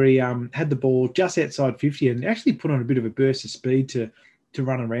play where he had the ball just outside 50 and actually put on a bit of a burst of speed to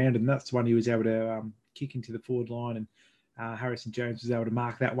run around, and that's when he was able to kick into the forward line, and Harrison Jones was able to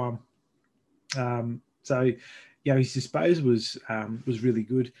mark that one. His disposal was really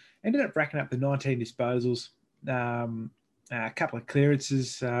good. Ended up racking up the 19 disposals, a couple of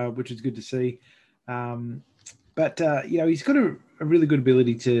clearances, which was good to see. But he's got a really good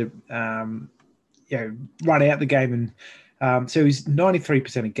ability to run out the game, and so he's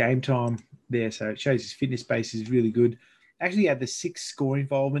 93% of game time there. So it shows his fitness base is really good. Actually, had the 6 score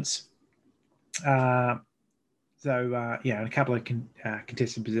involvements. And a couple of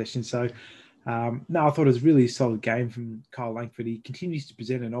contested possessions. So, I thought it was really a solid game from Kyle Langford. He continues to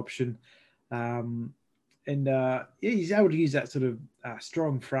present an option. He's able to use that sort of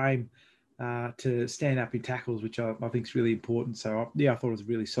strong frame to stand up in tackles, which I think is really important. So, I thought it was a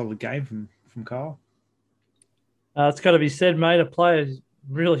really solid game from Kyle. It's got to be said, mate, a player is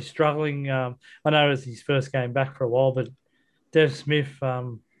really struggling. I know it was his first game back for a while, but Dev Smith,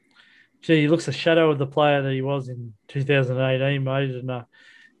 he looks a shadow of the player that he was in 2018, mate. And,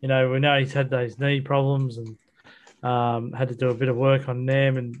 we know he's had those knee problems and had to do a bit of work on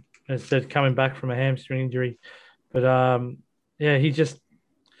them, and instead coming back from a hamstring injury. But, he just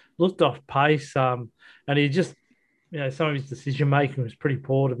looked off pace, and he just, some of his decision-making was pretty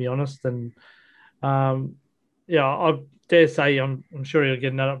poor, to be honest. And, I dare say I'm sure he'll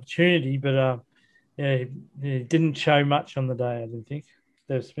get another opportunity, but, he didn't show much on the day, I didn't think,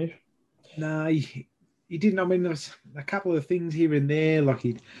 Dev Smith. No, he didn't. I mean, there was a couple of things here and there, like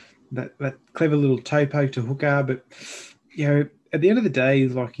that clever little toe poke to hooker, but at the end of the day,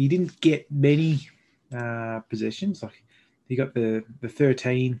 like, he didn't get many possessions. Like, he got the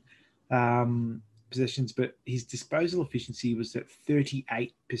 13 possessions, but his disposal efficiency was at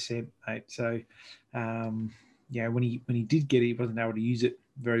 38%, mate. So, when he did get it, he wasn't able to use it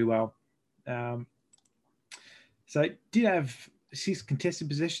very well. So it did have 6 contested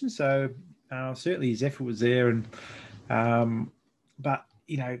possessions, so certainly his effort was there. And but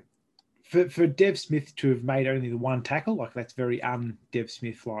for Dev Smith to have made only the 1 tackle, like, that's very un-Dev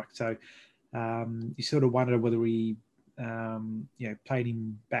Smith like. So you sort of wonder whether he played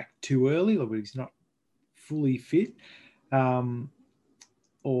him back too early, or whether he's not fully fit,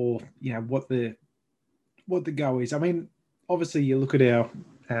 or what the go is. I mean, obviously you look at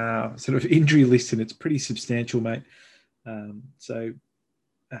our sort of injury list and it's pretty substantial, mate. You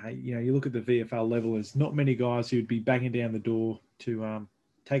look at the VFL level, there's not many guys who'd be banging down the door to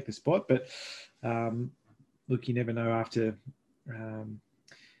take the spot. But look, you never know after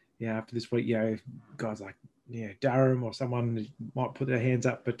this week, guys like Durham or someone might put their hands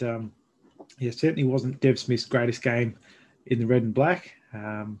up. But certainly wasn't Dev Smith's greatest game in the red and black.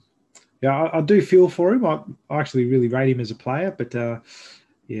 I do feel for him. I actually really rate him as a player, but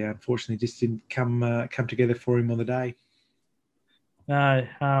unfortunately, just didn't come together for him on the day. No,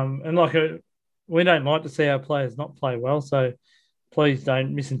 and we don't like to see our players not play well, so please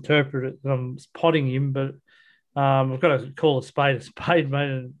don't misinterpret it. I'm potting him, but I've got to call a spade, mate.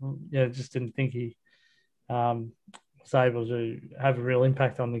 And just didn't think he was able to have a real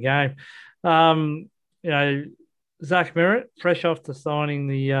impact on the game. Zach Merritt, fresh off to signing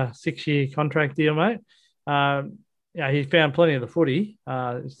the 6-year contract deal, mate. Yeah, he found plenty of the footy.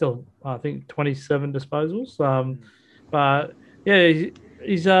 He's still, I think, 27 disposals. But yeah,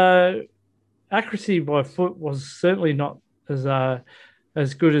 his accuracy by foot was certainly not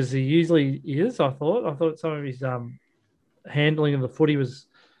as good as he usually is. I thought. I thought some of his handling of the footy was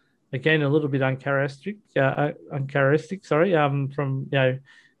again a little bit uncharacteristic. Sorry,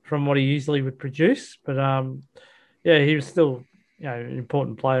 from what he usually would produce. But yeah, he was still an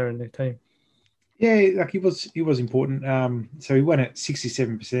important player in the team. Yeah, like he was important. So he won at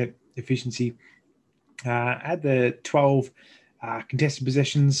 67% efficiency. Had the 12 contested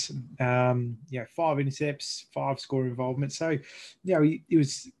possessions, 5 intercepts, 5 score involvement. So, he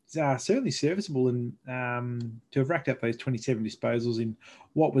was certainly serviceable, and to have racked up those 27 disposals in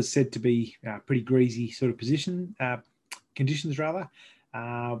what was said to be pretty greasy sort of conditions rather,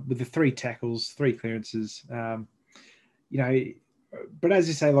 with the 3 tackles, 3 clearances. But as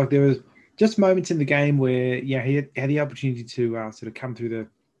you say, like there was just moments in the game where he had the opportunity to sort of come through the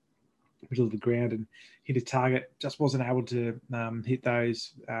middle of the ground and hit a target, just wasn't able to hit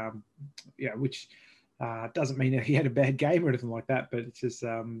those, which doesn't mean that he had a bad game or anything like that, but it's just,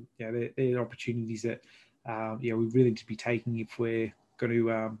 they're opportunities that, we really need to be taking if we're going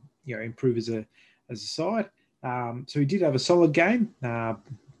to, improve as a side. So he did have a solid game,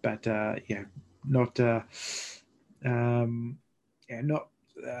 but not,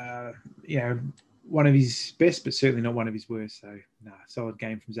 one of his best, but certainly not one of his worst. So, solid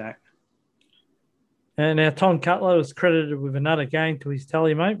game from Zach. And now Tom Cutler was credited with another game to his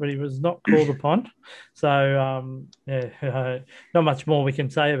tally, mate, but he was not called upon. So, not much more we can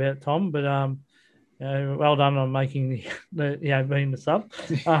say about Tom, but well done on making being the sub.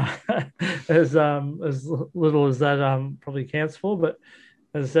 As little as that probably counts for, but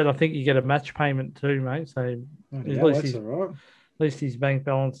as I said, I think you get a match payment too, mate. So that's all right. At least his bank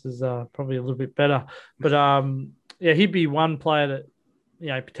balance is probably a little bit better. But he'd be one player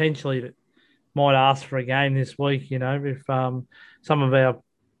that potentially that might ask for a game this week. If some of our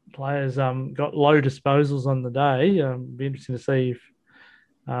players got low disposals on the day, it'd be interesting to see if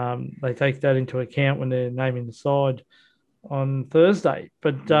they take that into account when they're naming the side on Thursday.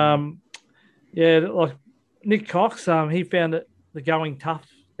 But like Nick Cox, he found it the going tough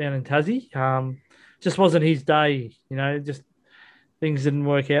down in Tassie. Just wasn't his day. Just things didn't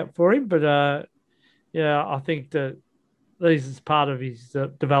work out for him. But I think that this is part of his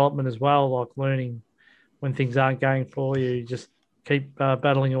development as well, like learning when things aren't going for you. You just keep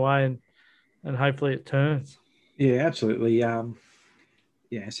battling away and hopefully it turns. Yeah, absolutely.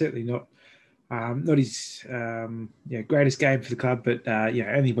 Certainly not his greatest game for the club, but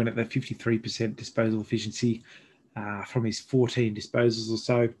only went at the 53% disposal efficiency from his 14 disposals or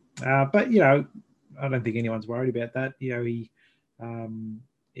so. But I don't think anyone's worried about that. He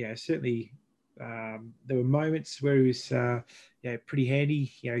certainly. There were moments where he was pretty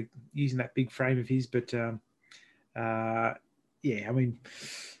handy, using that big frame of his. But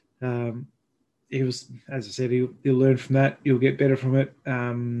he was, as I said, he'll learn from that. He'll get better from it.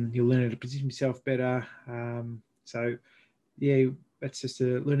 He'll learn how to position himself better. So that's just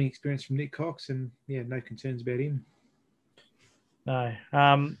a learning experience from Nick Cox, and no concerns about him. No,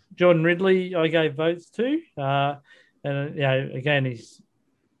 Jordan Ridley, I gave votes to, and again he's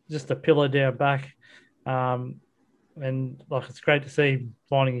just a pillar down back. And like it's great to see him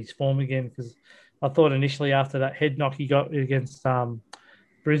finding his form again, because I thought initially after that head knock he got against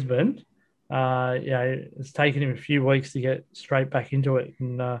Brisbane, it's taken him a few weeks to get straight back into it.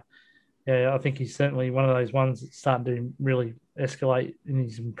 And I think he's certainly one of those ones that's starting to really escalate in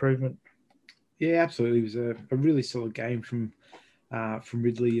his improvement. Yeah, absolutely. It was a really solid game from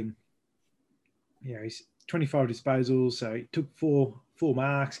Ridley, and he's 25 disposals, so he took four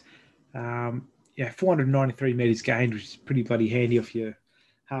marks. 493 metres gained, which is pretty bloody handy off your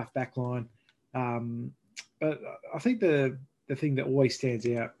half back line. But I think the thing that always stands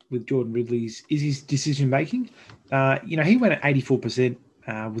out with Jordan Ridley is his decision making. He went at 84%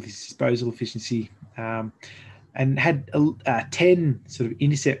 with his disposal efficiency, and had 10 sort of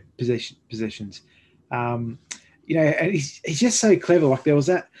intercept possessions. And he's just so clever. Like there was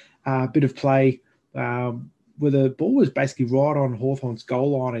that bit of play where the ball was basically right on Hawthorn's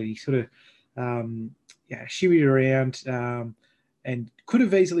goal line, and he sort of shimmied around and could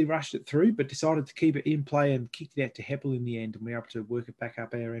have easily rushed it through, but decided to keep it in play and kicked it out to Heppel in the end, and we were able to work it back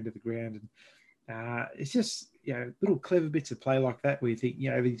up our end of the ground. And it's just little clever bits of play like that where you think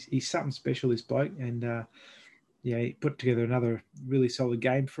he's something special, this bloke, and he put together another really solid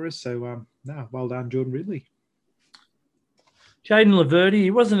game for us. So well done, Jordan Ridley. Jayden Laverde, he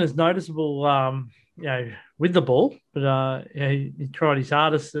wasn't as noticeable with the ball, but he tried his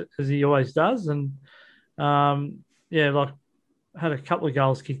hardest as he always does, and like had a couple of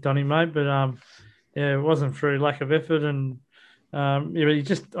goals kicked on him, mate, but it wasn't through lack of effort, and I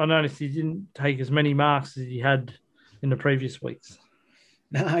noticed he didn't take as many marks as he had in the previous weeks.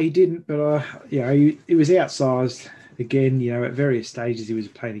 No, he didn't, but he was outsized again. At various stages he was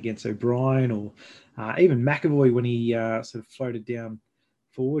playing against O'Brien or even McAvoy when he sort of floated down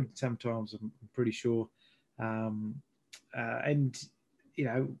forward. Sometimes I'm pretty sure, and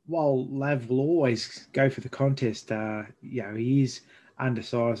while Lav will always go for the contest, he is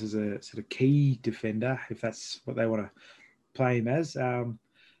undersized as a sort of key defender, if that's what they want to play him as.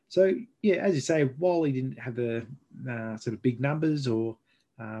 So as you say, while he didn't have the sort of big numbers or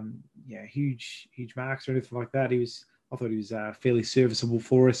huge marks or anything like that, I thought he was fairly serviceable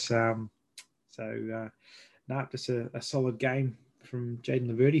for us. Just a solid game from Jayden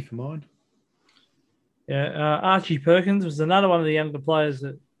Laverde for mine. Yeah, Archie Perkins was another one of the younger players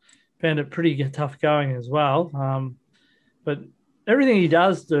that found it pretty tough going as well. But everything he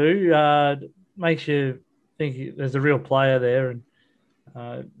does do makes you think there's a real player there. And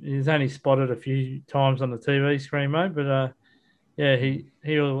he's only spotted a few times on the TV screen, mate. But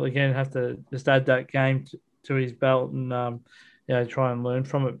he'll again have to just add that game to his belt and try and learn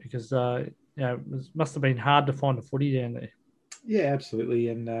from it because it must have been hard to find a footy down there. Yeah, absolutely,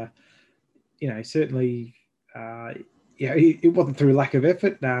 and certainly, it wasn't through lack of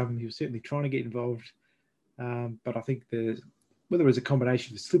effort. He was certainly trying to get involved, but I think whether it was a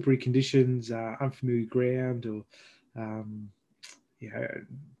combination of slippery conditions, unfamiliar ground, or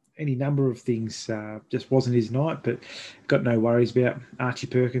any number of things, just wasn't his night. But got no worries about Archie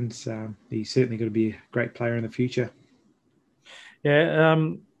Perkins. He's certainly going to be a great player in the future.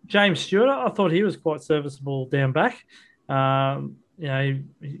 Yeah, James Stewart, I thought he was quite serviceable down back. He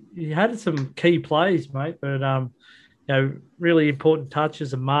had some key plays, mate, but really important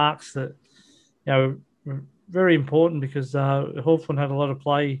touches and marks that were very important because Hawthorn had a lot of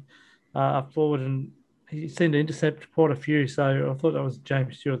play up forward and he seemed to intercept quite a few. So I thought that was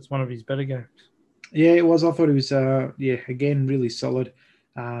James Stewart's one of his better games. Yeah, it was. I thought he was, again, really solid.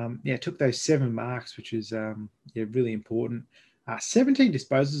 Took those 7 marks, which is really important. 17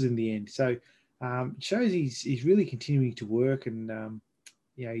 disposals in the end. So it shows he's really continuing to work, and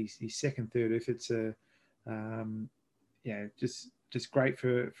his second, third efforts are just great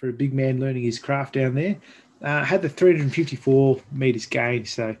for a big man learning his craft down there. Had the 354 meters gained,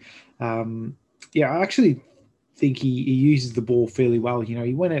 so I actually think he uses the ball fairly well.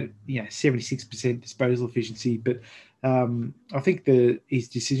 He went at 76% disposal efficiency, but I think his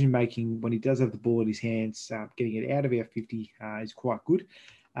decision making when he does have the ball in his hands, getting it out of our 50 is quite good.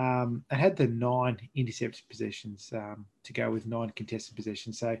 I had the 9 intercepted possessions to go with 9 contested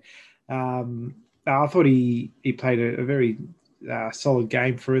possessions. So I thought he played a very solid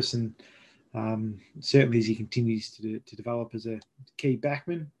game for us, and certainly as he continues to develop as a key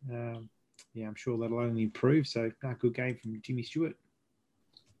backman, I'm sure that'll only improve. So good game from Jimmy Stewart.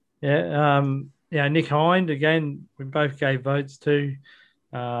 Nick Hind, again, we both gave votes to.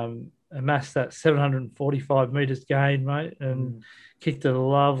 Amassed that 745 metres gain, mate, and kicked a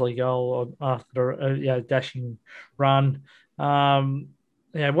lovely goal after a dashing run.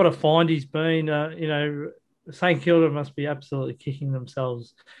 What a find he's been. St Kilda must be absolutely kicking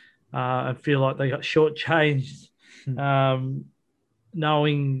themselves and feel like they got shortchanged,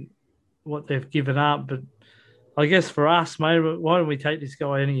 knowing what they've given up. But I guess for us, mate, why don't we take this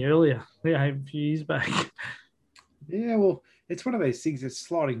guy any earlier? A few years back. Yeah, well, it's one of those things, it's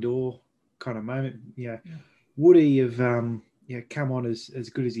sliding door kind of moment. Would he have come on as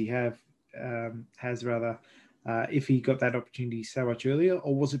good as he has if he got that opportunity so much earlier,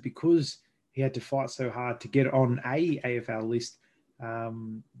 or was it because he had to fight so hard to get on a AFL list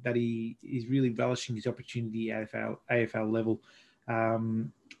that he is really relishing his opportunity at AFL level?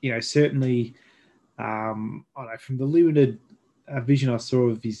 Certainly, I don't know, from the limited vision I saw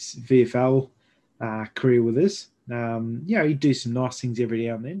of his VFL career with us, he'd do some nice things every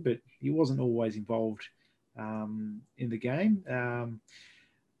now and then, but he wasn't always involved in the game.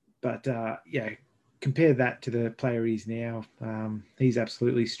 Compare that to the player he is now. He's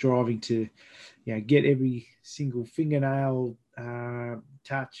absolutely striving to, get every single fingernail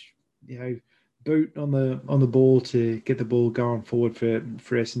touch, boot on the ball to get the ball going forward for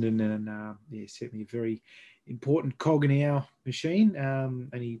Essendon, and certainly a very important cog in our machine.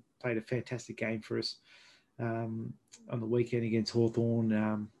 And he played a fantastic game for us on the weekend against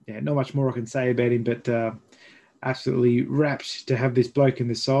Hawthorn. Not much more I can say about him, but absolutely rapt to have this bloke in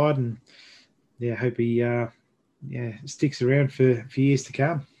the side, and hope he sticks around for years to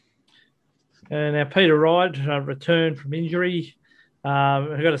come. And now Peter Wright returned from injury.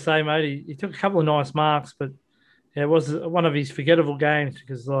 I've got to say, mate, he took a couple of nice marks, but yeah, it was one of his forgettable games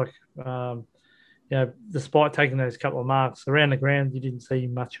because, despite taking those couple of marks around the ground, you didn't see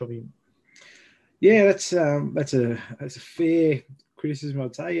much of him. Yeah, that's a fair criticism,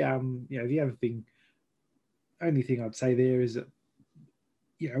 I'd say. The only thing I'd say there is that,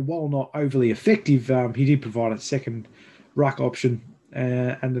 while not overly effective, he did provide a second ruck option.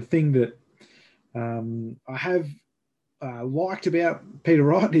 And the thing that I have liked about Peter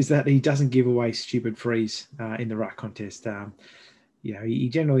Wright is that he doesn't give away stupid frees in the ruck contest. He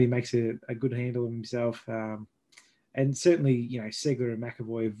generally makes a good handle of himself. And certainly, Segler and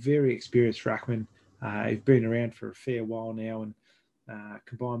McAvoy are very experienced ruckmen. They've been around for a fair while now and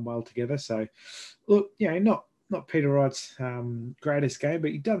combine well together. So, look, not Peter Wright's greatest game,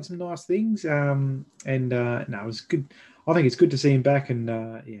 but he's done some nice things. It was good. I think it's good to see him back, and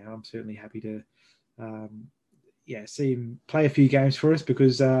I'm certainly happy to see him play a few games for us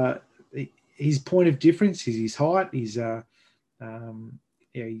because his point of difference is his height. He's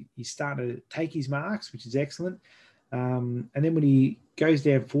starting to take his marks, which is excellent. And then when he goes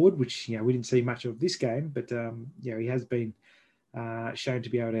down forward, which we didn't see much of this game, but he has been shown to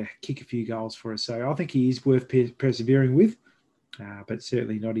be able to kick a few goals for us. So I think he is worth persevering with, but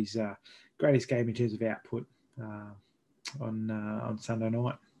certainly not his greatest game in terms of output on Sunday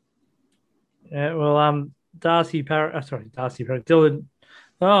night. Yeah, well, Dyson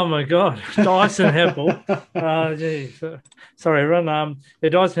Oh my God, Dyson Heppel. Sorry, everyone.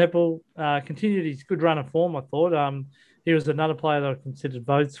 Dyson Heppel continued his good run of form. I thought he was another player that I considered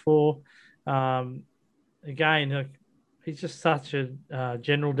votes for. Again, he's just such a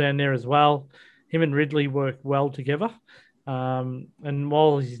general down there as well. Him and Ridley work well together. And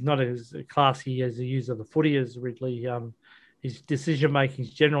while he's not as classy as the user of the footy as Ridley, his decision making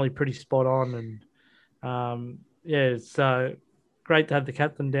is generally pretty spot on. And it's great to have the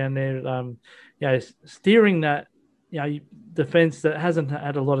captain down there, steering that, defense that hasn't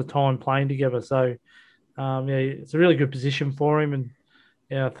had a lot of time playing together. So, it's a really good position for him. And,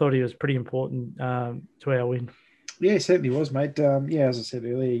 I thought he was pretty important to our win. Yeah, he certainly was, mate. As I said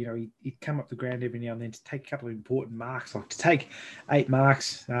earlier, he'd come up the ground every now and then to take a couple of important marks. Like to take 8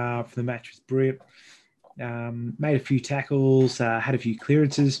 marks for the match was brilliant. Made a few tackles, had a few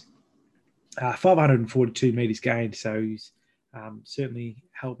clearances. 542 metres gained, so he's certainly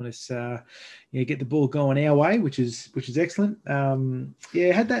helping us get the ball going our way, which is excellent.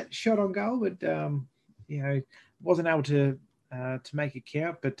 Had that shot on goal, but wasn't able to make it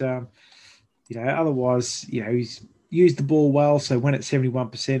count. But otherwise, he's used the ball well. So went at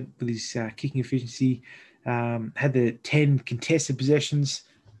 71% with his kicking efficiency. Had the 10 contested possessions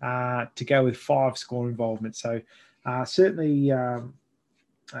to go with 5 score involvement. So certainly.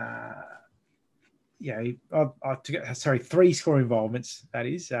 3 score involvements, that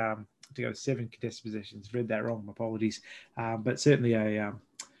is, to go with 7 contested possessions. Read that wrong, apologies. But certainly I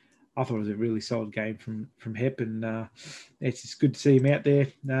thought it was a really solid game from Hep, and it's just good to see him out there,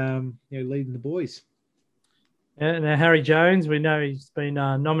 leading the boys. Yeah, now Harry Jones, we know he's been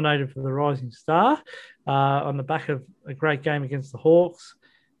nominated for the Rising Star on the back of a great game against the Hawks,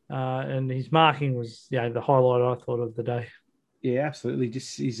 and his marking was the highlight I thought of the day. Yeah, absolutely.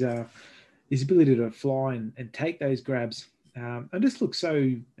 Just his ability to fly and take those grabs and just look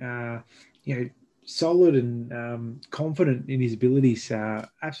so, solid and confident in his abilities.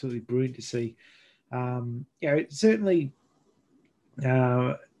 Absolutely brilliant to see. Certainly,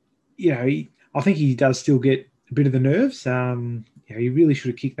 I think he does still get a bit of the nerves. He really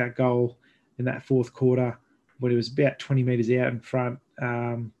should have kicked that goal in that fourth quarter when it was about 20 metres out in front.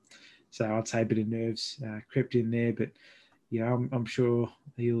 So I'd say a bit of nerves crept in there, but I'm sure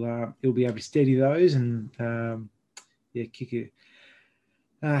he'll be able to steady those and kick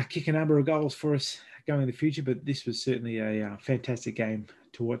a number of goals for us going in the future. But this was certainly a fantastic game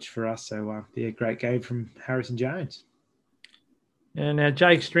to watch for us. So great game from Harrison Jones. And now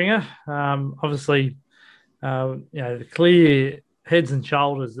Jake Stringer, obviously, the clear heads and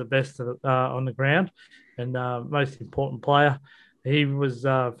shoulders the best on the ground, and most important player. He was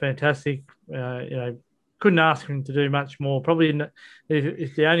fantastic. Couldn't ask him to do much more. Probably,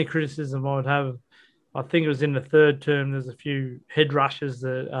 if the only criticism I would have, I think it was in the third term. There's a few head rushes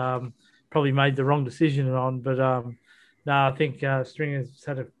that probably made the wrong decision on. But I think Stringer's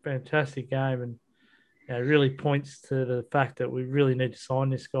had a fantastic game, and it really points to the fact that we really need to sign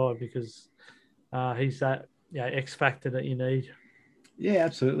this guy because he's that X factor that you need. Yeah,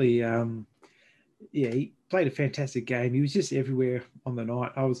 absolutely. He played a fantastic game. He was just everywhere on the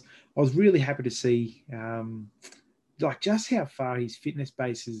night. I was really happy to see like just how far his fitness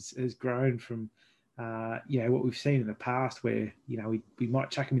base has grown from, what we've seen in the past where, we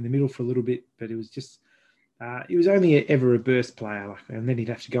might chuck him in the middle for a little bit, but it was just, he was only ever a burst player, and then he'd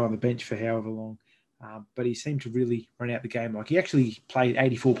have to go on the bench for however long. But he seemed to really run out the game. Like he actually played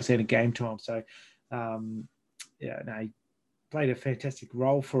 84% of game time. So, he played a fantastic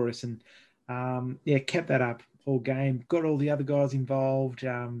role for us and, kept that up all game. Got all the other guys involved,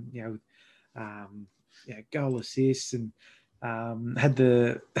 goal assists and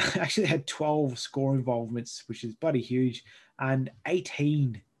actually had 12 score involvements, which is bloody huge, and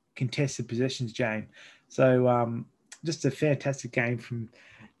 18 contested possessions, James. So just a fantastic game from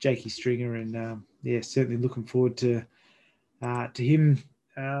Jakey Stringer, and certainly looking forward to him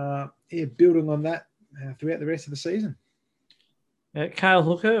building on that throughout the rest of the season. Cale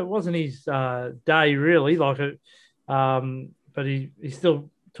Hooker, it wasn't his day really, but he still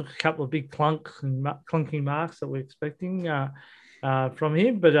took a couple of big clunking marks that we're expecting from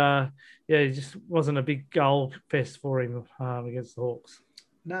him. But it just wasn't a big goal fest for him against the Hawks.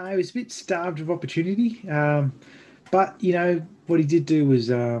 No, he was a bit starved of opportunity. But, what he did do was,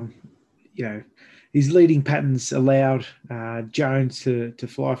 his leading patterns allowed Jones to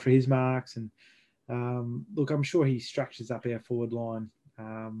fly for his marks. And look, I'm sure he structures up our forward line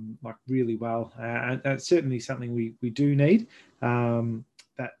really well. And that's certainly something we do need,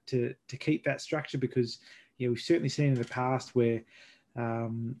 that to keep that structure, because we've certainly seen in the past where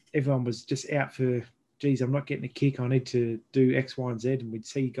everyone was just out for, geez, I'm not getting a kick, I need to do X, Y, and Z. And we'd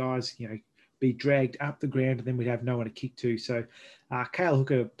see guys, be dragged up the ground, and then we'd have no one to kick to. So Cale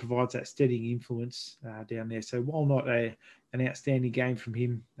Hooker provides that steadying influence down there. So while not an outstanding game from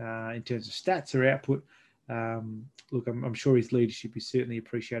him in terms of stats or output, look, I'm sure his leadership is certainly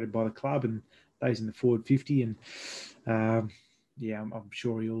appreciated by the club and those in the forward 50. And I'm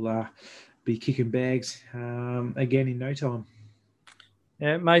sure he'll be kicking bags again in no time.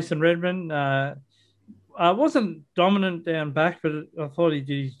 Yeah, Mason Redman wasn't dominant down back, but I thought he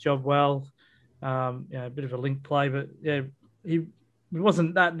did his job well. A bit of a link play, but he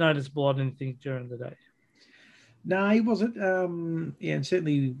wasn't that noticeable, I didn't think, during the day. No, he wasn't. And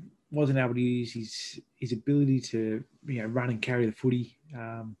certainly wasn't able to use his ability to run and carry the footy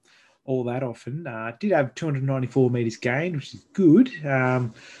all that often. Did have 294 metres gained, which is good.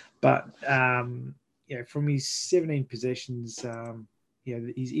 But from his 17 possessions,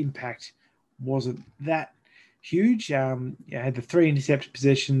 his impact wasn't that huge. Had the 3 intercepted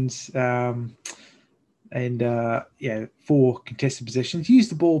possessions and 4 contested possessions.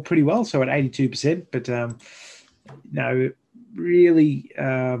 Used the ball pretty well, so at 82%. But really,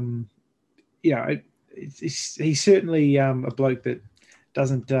 he's certainly a bloke that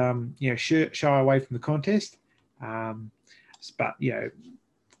doesn't shy away from the contest. But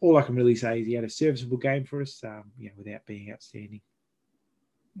all I can really say is he had a serviceable game for us, without being outstanding.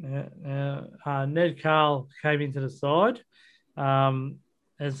 Ned Carl came into the side.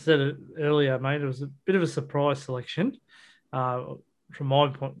 As I said earlier, mate, it was a bit of a surprise selection from my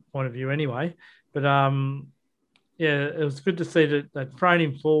point of view anyway. But, it was good to see that they'd thrown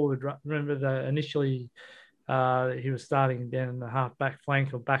him forward. Remember that initially he was starting down in the half-back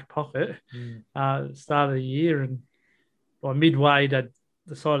flank or back pocket at the start of the year. And by midway, they'd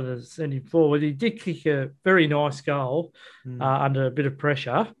decided to send him forward. He did kick a very nice goal under a bit of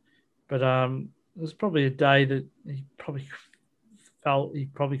pressure, but it was probably a day that he probably felt he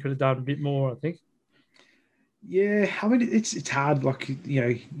probably could have done a bit more, I think. Yeah, I mean, it's hard. Like,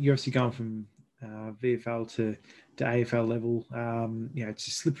 you're obviously going from VFL to AFL level. It's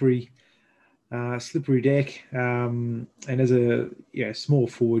a slippery deck. And as a small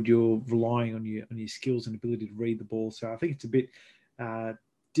forward, you're relying on your skills and ability to read the ball. So I think it's a bit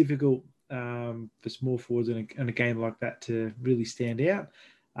difficult for small forwards in a game like that to really stand out.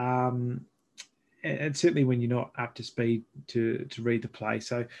 And certainly when you're not up to speed to read the play.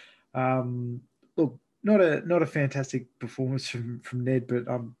 So, look, not a fantastic performance from Ned, but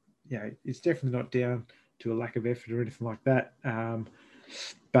it's definitely not down to a lack of effort or anything like that.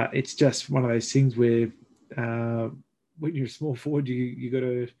 But it's just one of those things where when you're a small forward, you got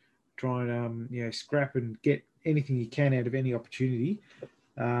to try and scrap and get anything you can out of any opportunity.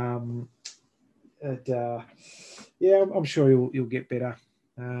 I'm sure he'll get better.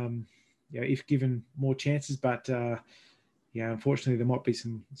 If given more chances, but unfortunately there might be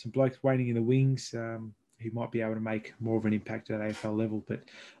some blokes waiting in the wings who might be able to make more of an impact at AFL level. But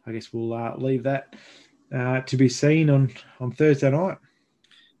I guess we'll leave that to be seen on Thursday night.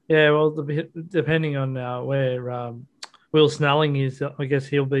 Yeah, well, depending on where Will Snelling is, I guess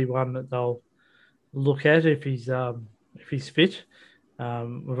he'll be one that they'll look at if he's fit.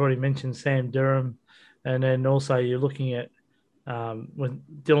 We've already mentioned Sam Durham And then also you're looking at when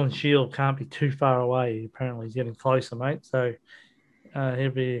Dylan Shield can't be too far away. Apparently he's getting closer, mate. So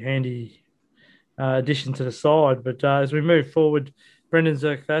he'll be a handy addition to the side. But as we move forward, Brendan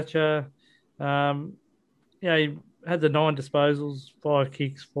Zerk-Thatcher, he had the 9 disposals, 5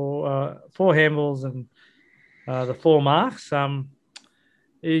 kicks, 4 handballs, and the 4 marks.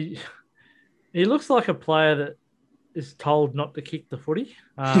 He he looks like a player that is told not to kick the footy.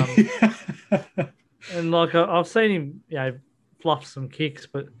 And like I've seen him, fluff some kicks,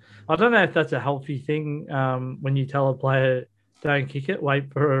 but I don't know if that's a healthy thing. When you tell a player don't kick it,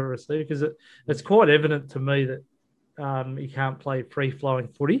 wait for a receiver, because it's quite evident to me that he can't play free flowing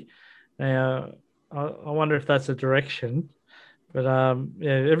footy. Now I wonder if that's a direction, but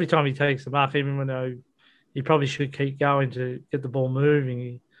every time he takes the mark, even when he probably should keep going to get the ball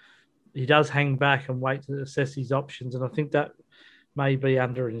moving, he does hang back and wait to assess his options, and I think that may be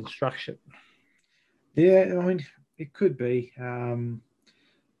under an instruction. Yeah, I mean, it could be.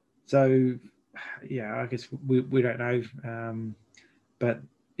 So, I guess we don't know. But,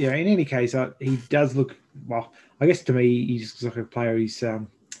 in any case, he does look, well, I guess to me, he's like a player he's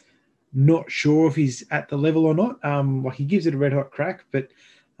not sure if he's at the level or not. Like he gives it a red hot crack, but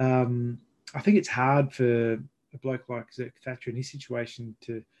I think it's hard for a bloke like Zerk-Thatcher in his situation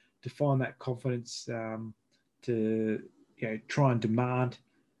to find that confidence to try and demand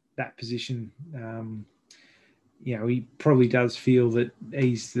that position. He probably does feel that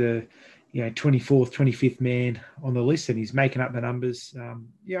he's the 24th, 25th man on the list, and he's making up the numbers. I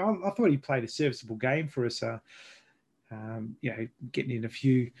thought he played a serviceable game for us. Getting in a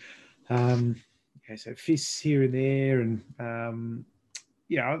few, so fists here and there, and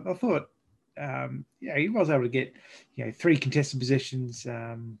I thought, he was able to get 3 contested possessions.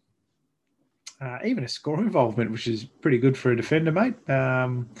 Even a score involvement, which is pretty good for a defender, mate.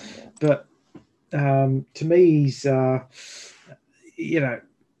 But to me, he's,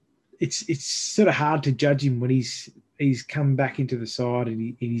 it's sort of hard to judge him when he's come back into the side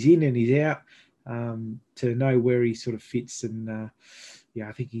and he's in and he's out, to know where he sort of fits. And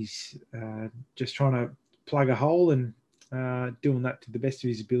I think he's just trying to plug a hole and doing that to the best of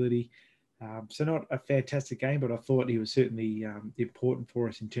his ability. So not a fantastic game, but I thought he was certainly important for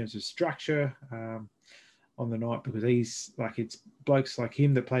us in terms of structure on the night, because it's blokes like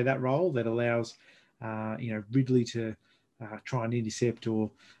him that play that role that allows Ridley to try and intercept,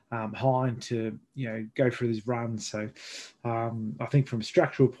 or Hind to go for his runs. So I think from a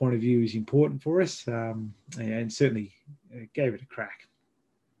structural point of view, he's important for us, and certainly gave it a crack.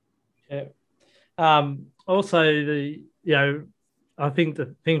 Yeah. Also, I think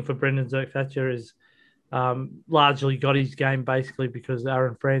the thing for Brendan Zerk-Thatcher is largely got his game basically because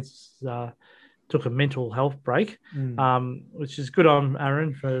Aaron Francis took a mental health break, which is good on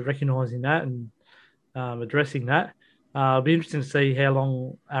Aaron for recognising that and addressing that. It'll be interesting to see how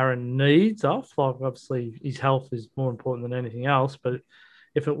long Aaron needs off. Like, obviously, his health is more important than anything else. But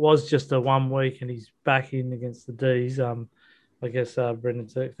if it was just a 1 week and he's back in against the D's, I guess Brendan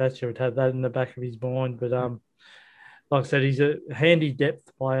Zerk-Thatcher would have that in the back of his mind. But like I said, he's a handy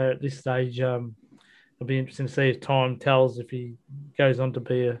depth player at this stage. It'll be interesting to see if time tells if he goes on to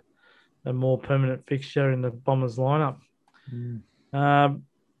be a more permanent fixture in the Bombers lineup.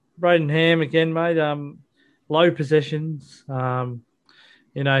 Braden Ham again, mate. Low possessions.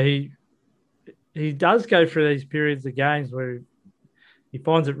 He does go through these periods of games where he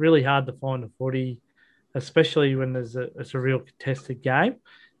finds it really hard to find the footy, especially when it's a real contested game.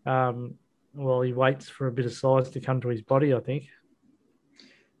 He waits for a bit of size to come to his body, I think.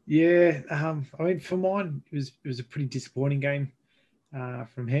 Yeah, I mean, for mine, it was a pretty disappointing game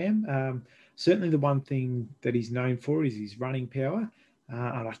from Ham. Certainly the one thing that he's known for is his running power,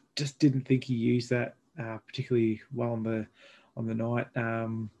 and I just didn't think he used that particularly well on the night.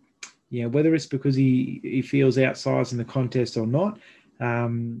 Whether it's because he feels outsized in the contest or not,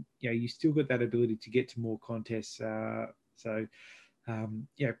 you still got that ability to get to more contests.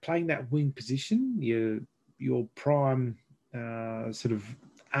 Playing that wing position, your prime sort of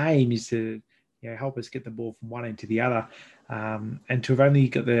aim is to help us get the ball from one end to the other, and to have only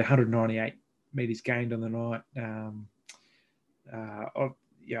got the 198 metres gained on the night.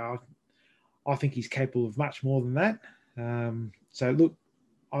 I think he's capable of much more than that. So look,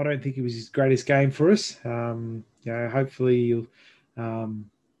 I don't think it was his greatest game for us. Hopefully he'll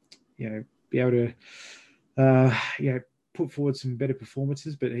be able to put forward some better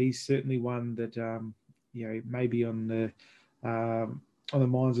performances, but he's certainly one that maybe on the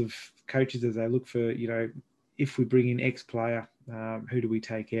minds of coaches as they look for if we bring in X player, who do we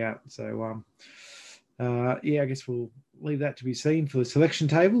take out? So I guess we'll leave that to be seen for the selection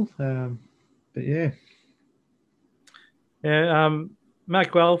table. But yeah. Yeah,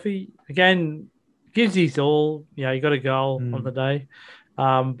 Matt Guelphy again gives his all. You know, he got a goal on the Mm. day,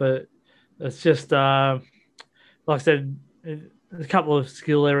 but it's just like I said, a couple of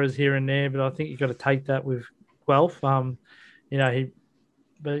skill errors here and there. But I think you've got to take that with Guelph. You know,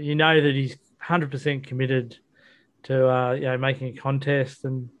 but you know that he's 100% committed to making a contest,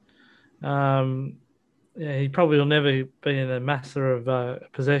 and um, yeah, he probably will never be in a master of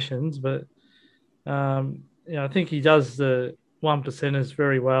possessions, but I think he does the one percenters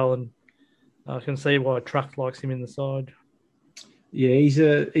very well, and I can see why Truck likes him in the side. Yeah, he's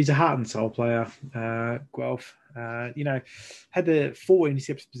a heart and soul player, Guelph. Had the 4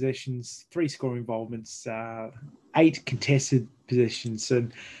 intercepted possessions, 3 score involvements, 8 contested possessions,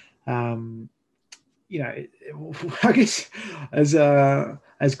 and um, I guess as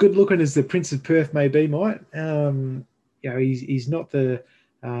good looking as the Prince of Perth may be, Mike. He's not the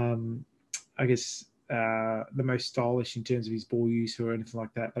I guess the most stylish in terms of his ball use or anything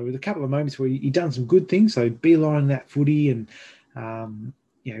like that. There was a couple of moments where he done some good things, so beelining that footy and um,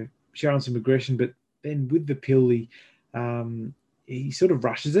 showing some aggression. But then with the pill, he sort of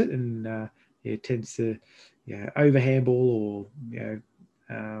rushes it and tends to overhandball or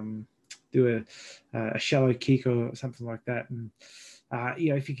do a shallow kick or something like that. And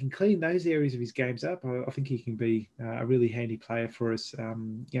if he can clean those areas of his games up, I think he can be a really handy player for us.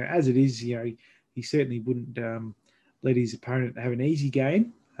 As it is, he certainly wouldn't let his opponent have an easy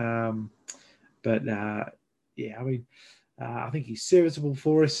game. But I mean, I think he's serviceable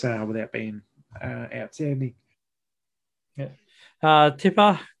for us without being outstanding. Yeah.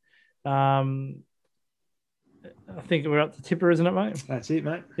 Tipper. Um, I think we're up to Tipper, isn't it, mate? That's it,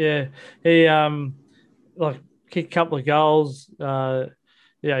 mate. Yeah. He like kicked a couple of goals. He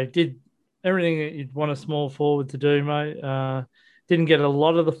did everything that you'd want a small forward to do, mate. Didn't get a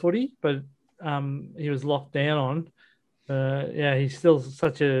lot of the footy, but he was locked down on. He's still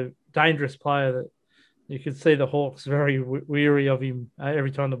such a dangerous player that you could see the Hawks very weary of him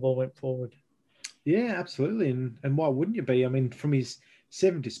every time the ball went forward. Yeah, absolutely. And why wouldn't you be? I mean, from his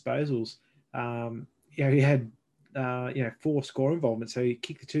 7 disposals, he had 4 score involvements. So he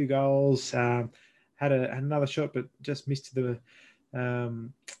kicked the 2 goals, had another shot, but just missed the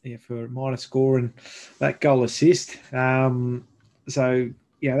for a minor score and that goal assist. That's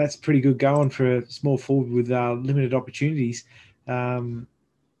pretty good going for a small forward with limited opportunities. I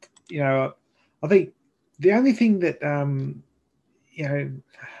think the only thing that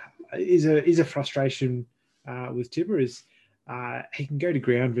is a frustration with Tipper is he can go to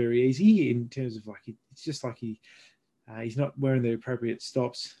ground very easy in terms of it's just like he's not wearing the appropriate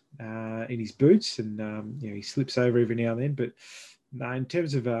stops in his boots, and he slips over every now and then. But no, in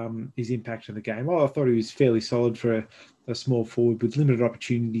terms of his impact on the game, I thought he was fairly solid for a small forward with limited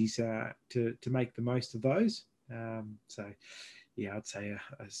opportunities to make the most of those. I'd say a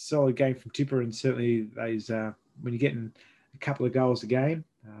solid game from Tipper, and certainly those when you're getting a couple of goals a game,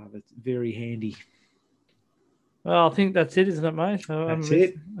 that's very handy. Well, I think that's it, isn't it, mate? I That's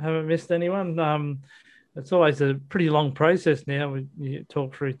it. haven't missed anyone. It's always a pretty long process now. You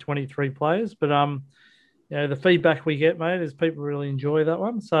talk through 23 players, but the feedback we get, mate, is people really enjoy that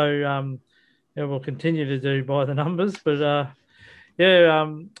one. So we'll continue to do by the numbers. But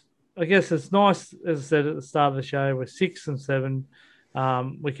I guess it's nice, as I said at the start of the show, we're 6 and 7.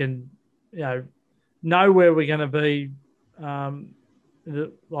 We can, know where we're going to be,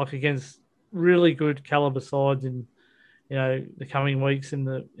 like against really good caliber sides in the coming weeks in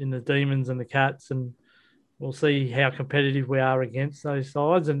the Demons and the Cats, and we'll see how competitive we are against those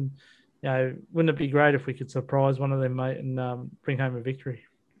sides. And wouldn't it be great if we could surprise one of them, mate, and bring home a victory?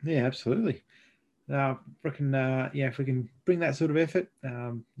 Yeah, absolutely. Reckon, if we can bring that sort of effort,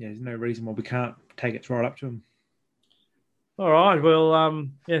 there's no reason why we can't take it right up to them. All right. Well,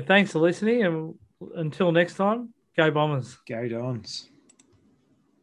 thanks for listening, and until next time, go Bombers. Go Dons.